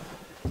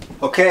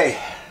 Okay,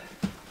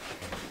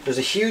 there's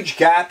a huge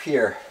gap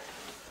here,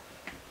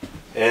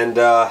 and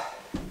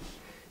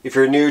if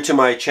you're new to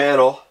my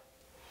channel,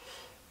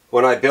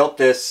 when I built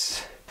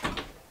this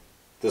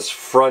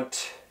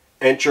front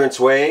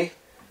entranceway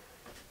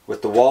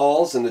with the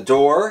walls and the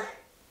door,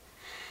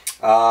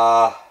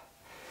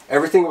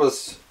 everything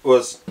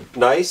was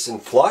nice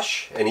and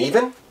flush and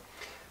even,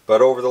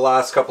 but over the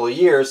last couple of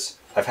years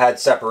I've had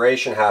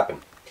separation happen.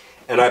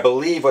 And I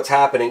believe what's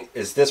happening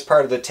is this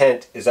part of the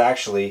tent is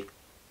actually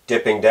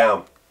dipping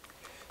down.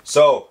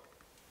 So,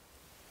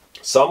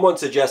 someone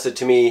suggested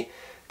to me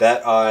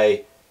that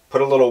I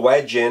put a little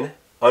wedge in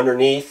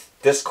underneath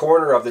this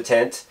corner of the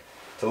tent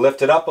to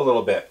lift it up a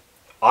little bit.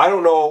 I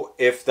don't know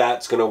if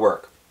that's going to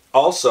work.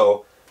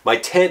 Also, my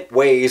tent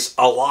weighs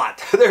a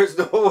lot. There's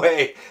no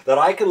way that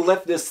I can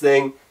lift this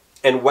thing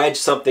and wedge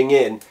something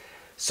in.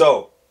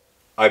 So,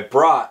 I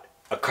brought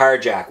a car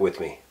jack with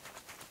me.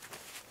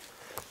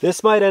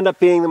 This might end up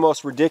being the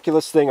most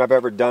ridiculous thing I've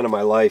ever done in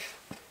my life.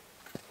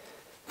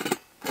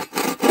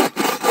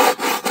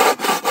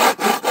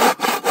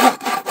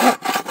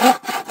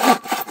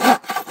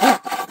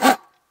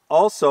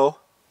 Also,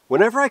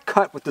 whenever I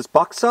cut with this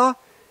buck saw,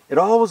 it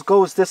always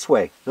goes this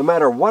way. No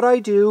matter what I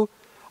do,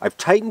 I've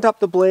tightened up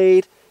the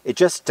blade, it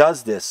just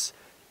does this.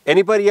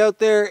 Anybody out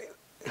there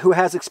who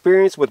has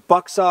experience with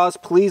buck saws,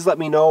 please let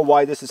me know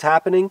why this is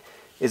happening.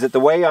 Is it the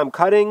way I'm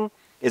cutting?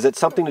 Is it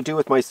something to do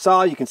with my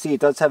saw? You can see it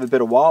does have a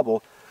bit of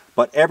wobble,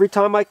 but every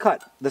time I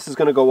cut, this is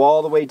going to go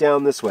all the way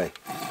down this way.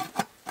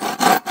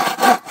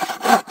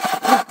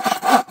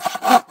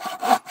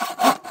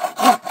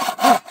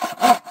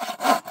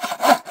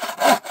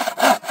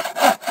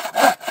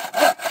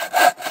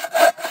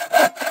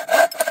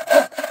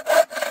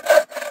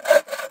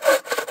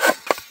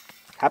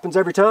 Happens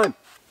every time.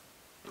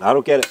 I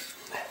don't get it.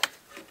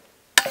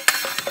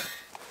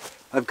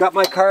 I've got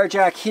my car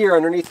jack here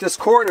underneath this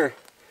corner,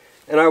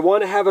 and I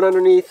want to have it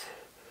underneath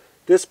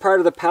this part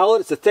of the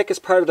pallet. It's the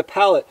thickest part of the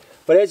pallet,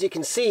 but as you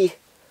can see,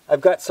 I've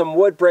got some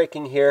wood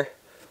breaking here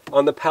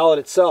on the pallet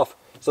itself.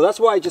 So that's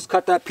why I just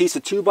cut that piece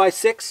of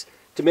 2x6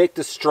 to make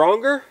this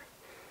stronger,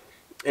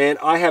 and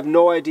I have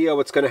no idea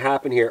what's going to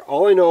happen here.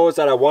 All I know is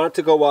that I want it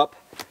to go up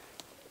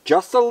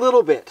just a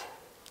little bit.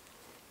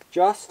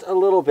 Just a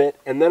little bit,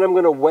 and then I'm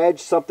going to wedge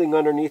something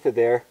underneath of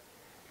there,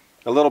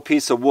 a little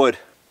piece of wood.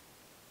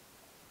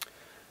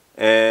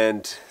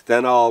 And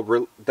then I'll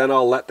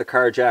let the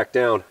car jack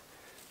down.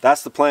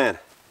 That's the plan.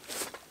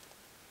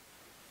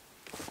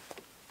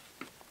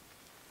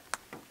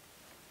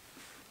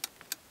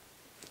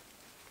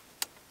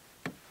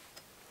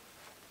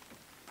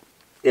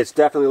 it's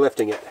definitely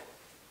lifting it.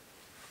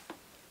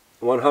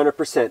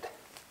 100%.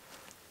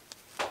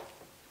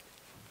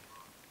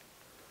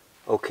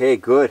 Okay,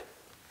 good.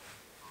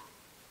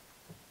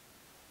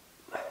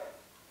 I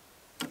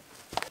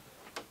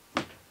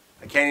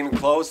can't even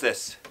close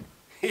this.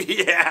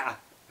 Yeah.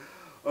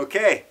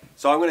 Okay,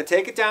 so I'm going to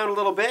take it down a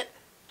little bit,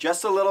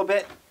 just a little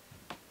bit,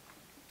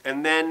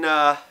 and then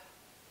I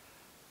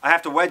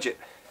have to wedge it.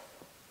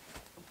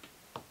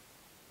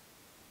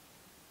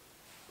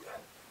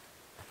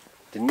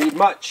 Didn't need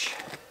much.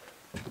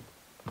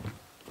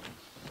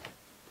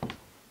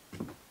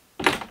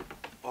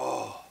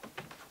 Oh,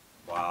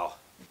 wow.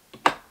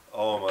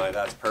 Oh my,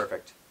 that's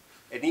perfect.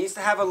 It needs to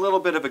have a little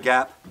bit of a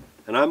gap,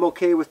 and I'm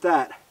okay with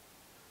that.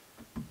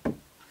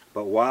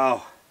 But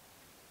wow,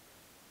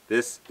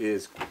 this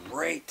is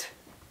great.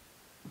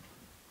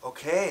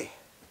 Okay.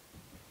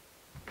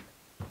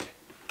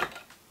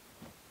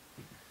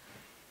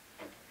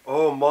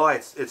 Oh my,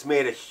 it's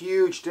made a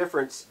huge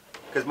difference,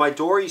 because my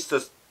door used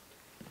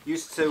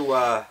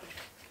to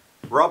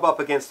rub up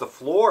against the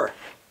floor.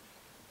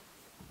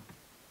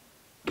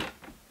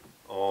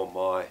 Oh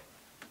my.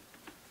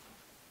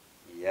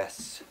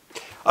 Yes.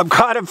 I'm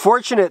kind of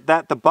fortunate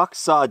that the buck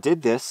saw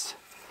did this,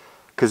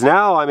 because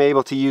now I'm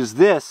able to use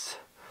this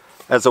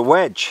as a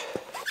wedge.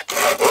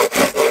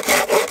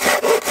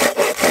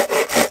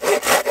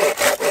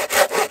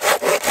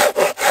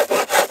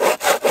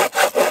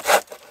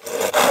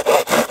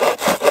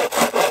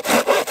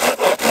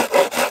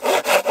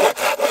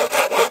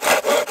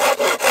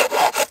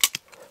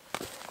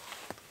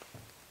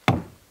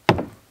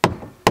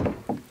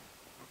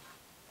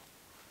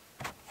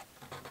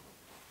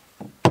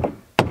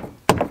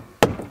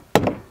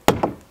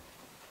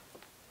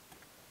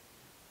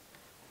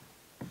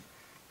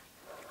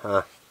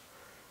 Huh.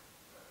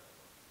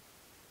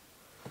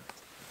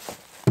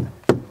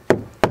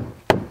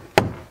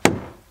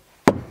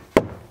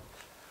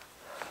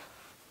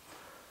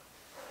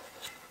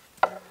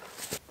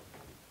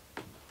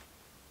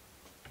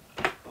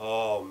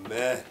 Oh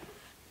man.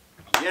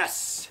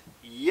 Yes.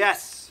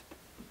 Yes.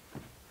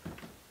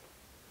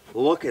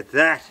 Look at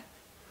that.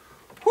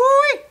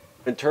 Whoo-wee!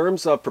 In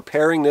terms of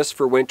preparing this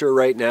for winter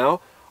right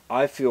now,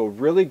 I feel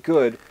really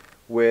good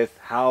with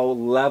how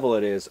level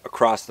it is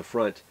across the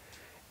front.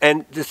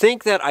 And to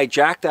think that I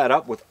jacked that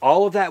up with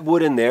all of that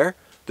wood in there,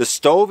 the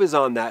stove is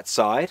on that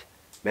side,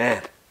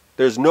 man,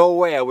 there's no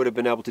way I would have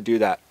been able to do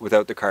that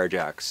without the car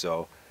jacks.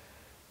 So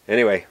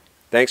anyway,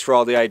 thanks for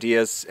all the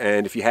ideas.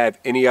 And if you have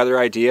any other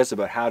ideas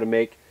about how to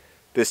make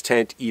this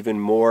tent even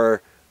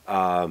more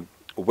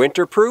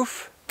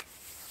winter-proof,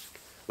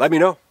 let me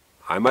know.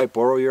 I might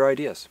borrow your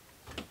ideas.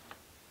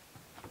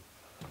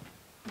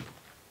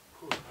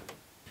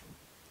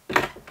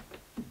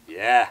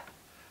 Yeah.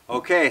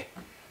 Okay.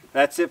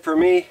 That's it for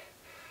me.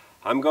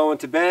 I'm going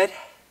to bed.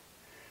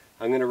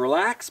 I'm going to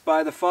relax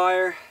by the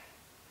fire,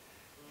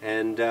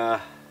 and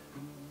I'll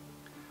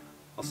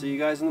see you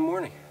guys in the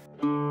morning.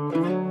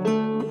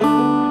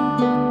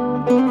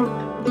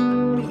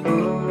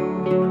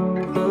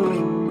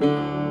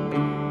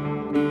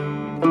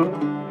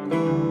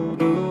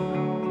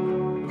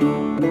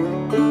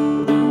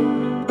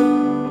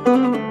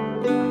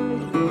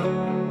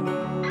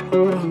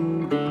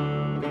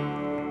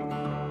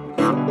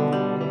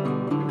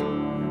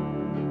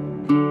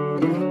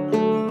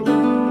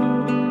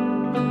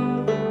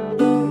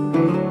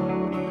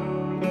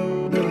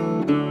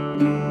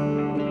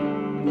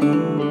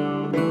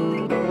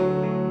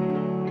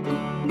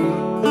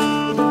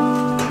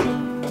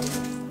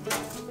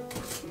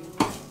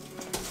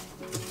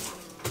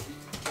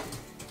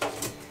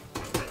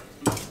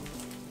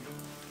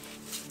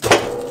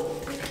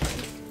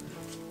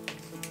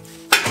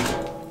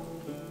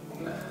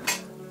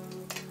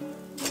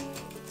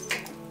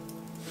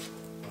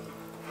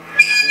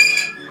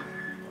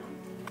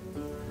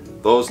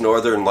 Those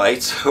northern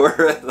lights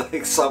were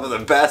like some of the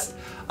best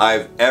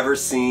I've ever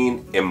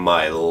seen in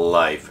my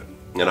life,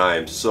 and I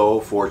am so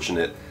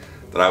fortunate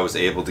that I was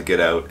able to get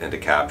out and to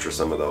capture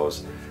some of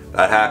those.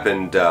 That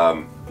happened,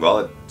 well,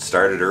 it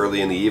started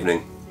early in the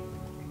evening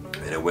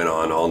and it went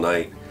on all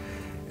night,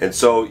 and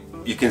so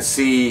you can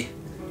see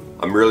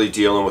I'm really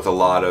dealing with a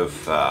lot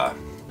of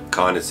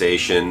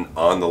condensation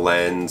on the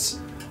lens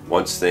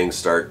once things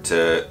start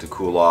to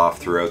cool off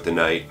throughout the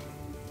night.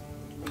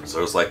 So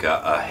there's like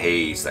a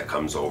haze that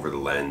comes over the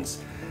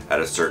lens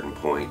at a certain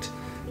point.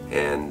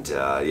 And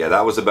yeah,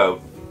 that was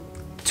about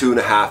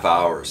 2.5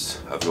 hours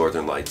of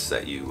northern lights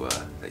that you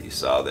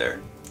saw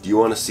there. Do you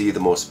want to see the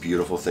most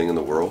beautiful thing in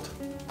the world?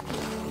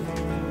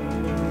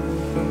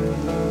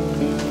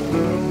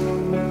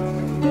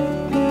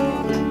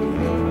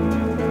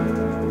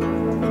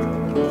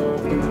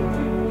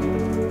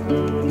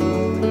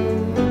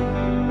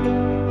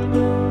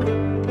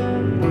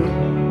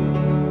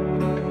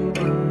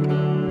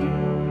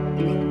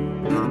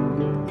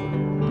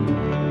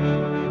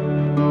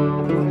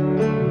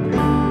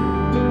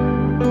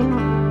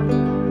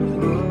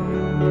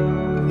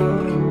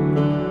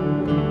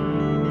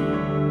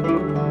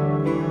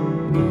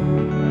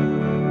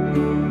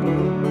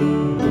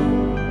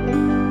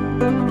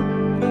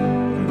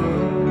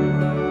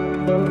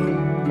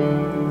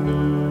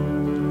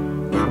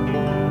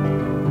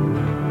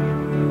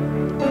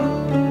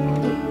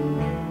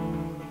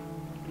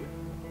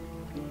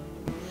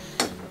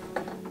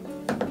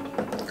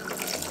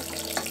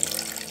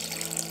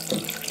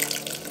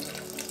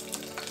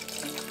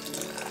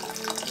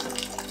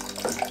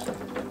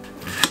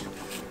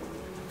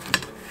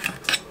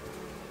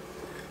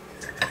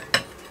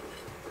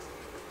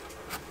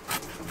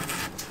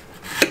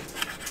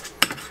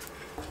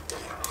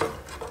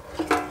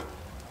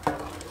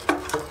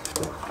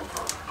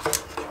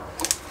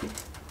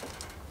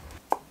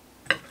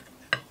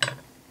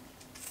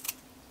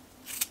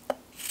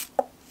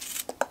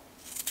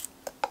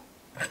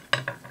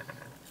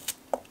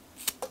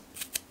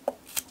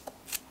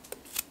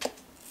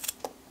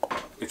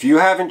 If you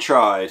haven't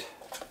tried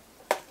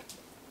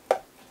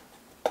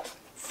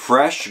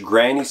fresh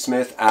Granny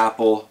Smith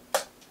apple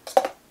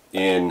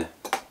in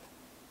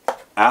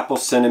apple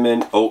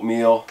cinnamon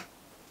oatmeal,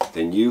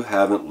 then you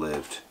haven't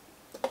lived.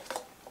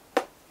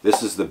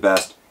 This is the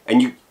best.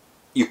 And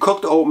you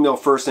cook the oatmeal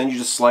first, then you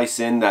just slice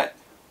in that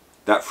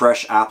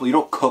fresh apple. You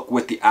don't cook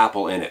with the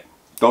apple in it.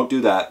 Don't do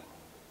that.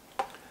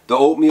 The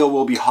oatmeal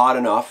will be hot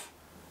enough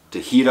to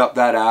heat up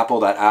that apple.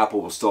 That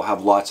apple will still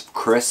have lots of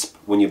crisp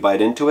when you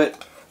bite into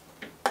it.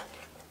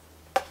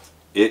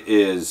 It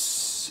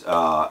is,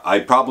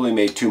 I probably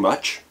made too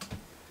much,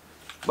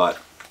 and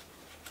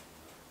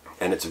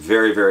it's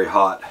very, very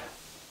hot.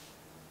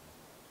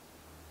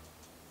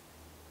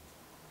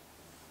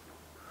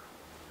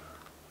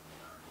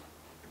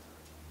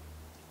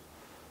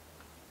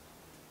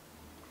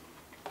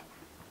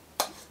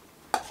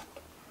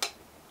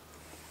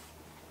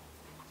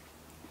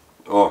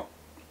 Oh,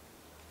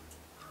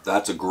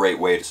 that's a great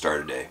way to start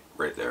a day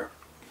right there.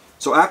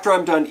 So after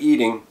I'm done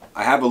eating,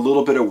 I have a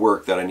little bit of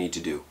work that I need to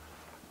do.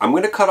 I'm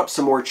going to cut up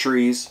some more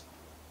trees,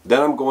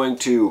 then I'm going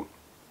to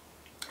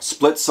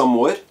split some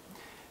wood,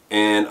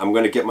 and I'm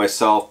going to get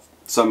myself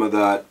some of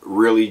that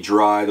really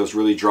dry,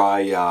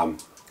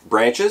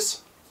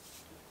 branches,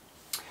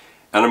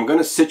 and I'm going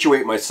to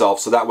situate myself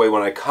so that way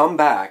when I come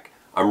back,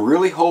 I'm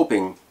really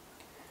hoping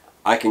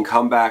I can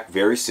come back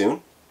very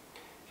soon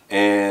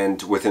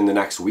and within the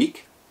next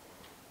week,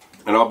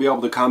 and I'll be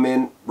able to come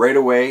in right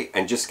away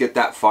and just get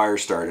that fire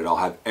started. I'll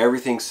have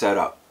everything set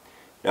up.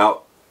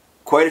 Now,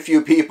 quite a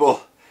few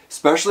people,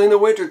 especially in the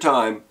winter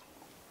time,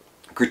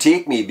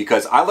 critique me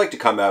because I like to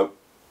come out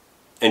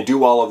and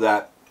do all of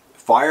that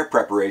fire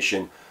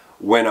preparation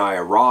when I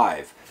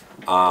arrive,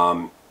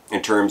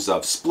 in terms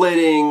of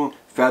splitting,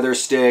 feather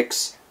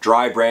sticks,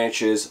 dry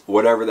branches,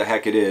 whatever the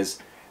heck it is.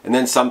 And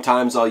then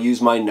sometimes I'll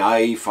use my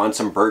knife on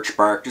some birch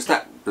bark, just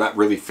that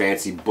really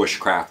fancy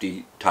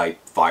bushcrafty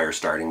type fire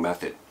starting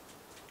method.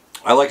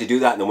 I like to do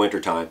that in the winter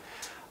time,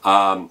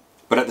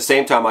 but at the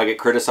same time I get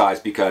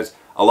criticized because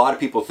a lot of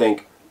people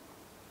think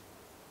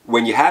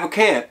when you have a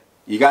camp,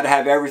 you got to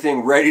have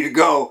everything ready to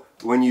go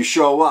when you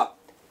show up,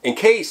 in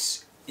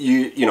case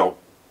you know,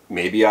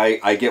 maybe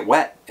I get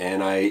wet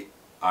and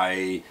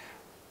I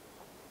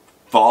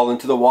fall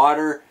into the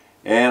water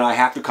and I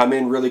have to come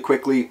in really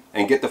quickly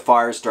and get the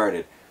fire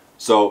started.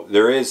 So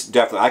there is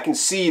definitely, I can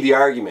see the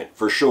argument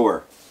for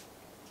sure.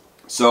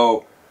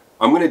 So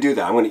I'm going to do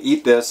that. I'm going to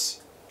eat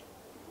this.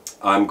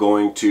 I'm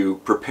going to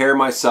prepare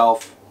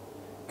myself,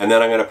 and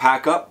then I'm going to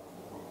pack up,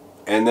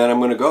 and then I'm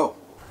going to go.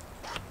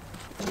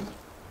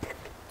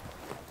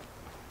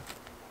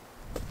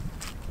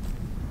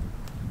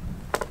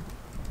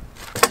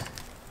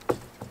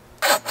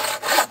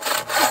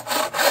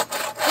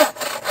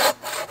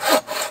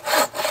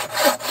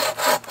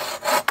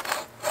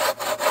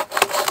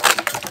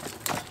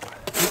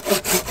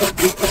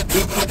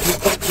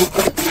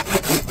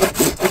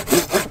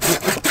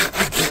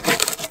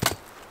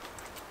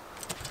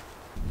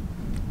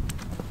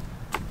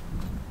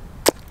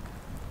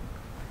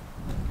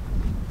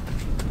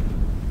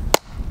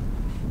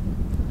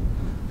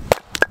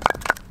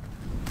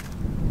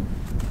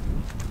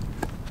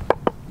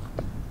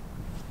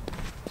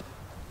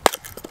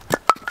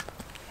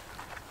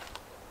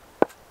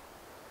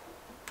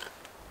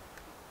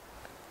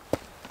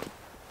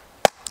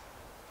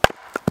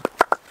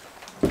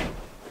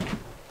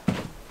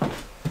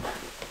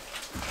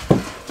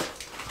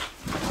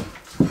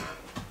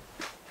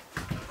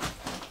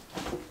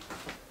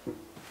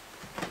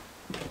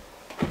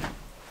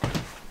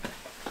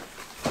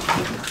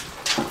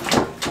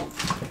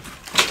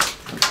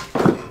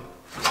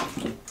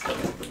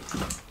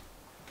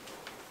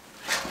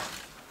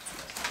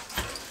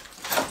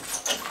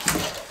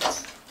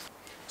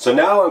 So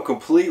now I'm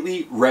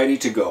completely ready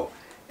to go,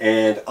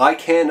 and I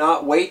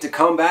cannot wait to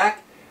come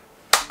back.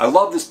 I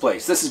love this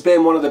place. This has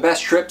been one of the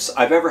best trips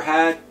I've ever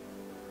had,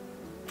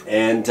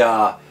 and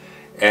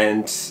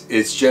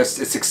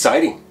it's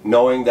exciting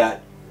knowing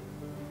that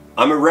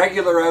I'm a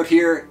regular out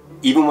here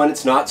even when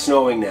it's not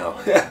snowing now.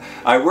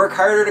 I work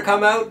harder to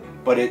come out,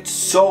 but it's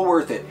so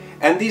worth it.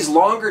 And these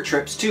longer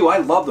trips too, I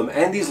love them,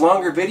 and these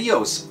longer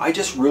videos, I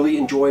just really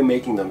enjoy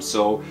making them.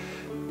 So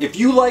if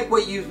you like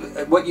what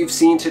you've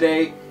seen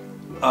today,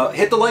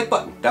 hit the like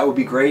button. That would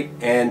be great.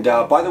 And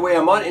by the way,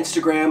 I'm on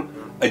Instagram,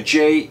 a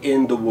J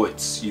in the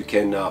Woods. You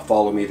can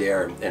follow me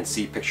there and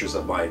see pictures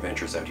of my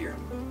adventures out here.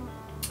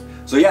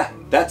 So yeah,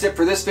 that's it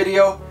for this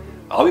video.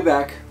 I'll be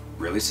back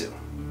really soon.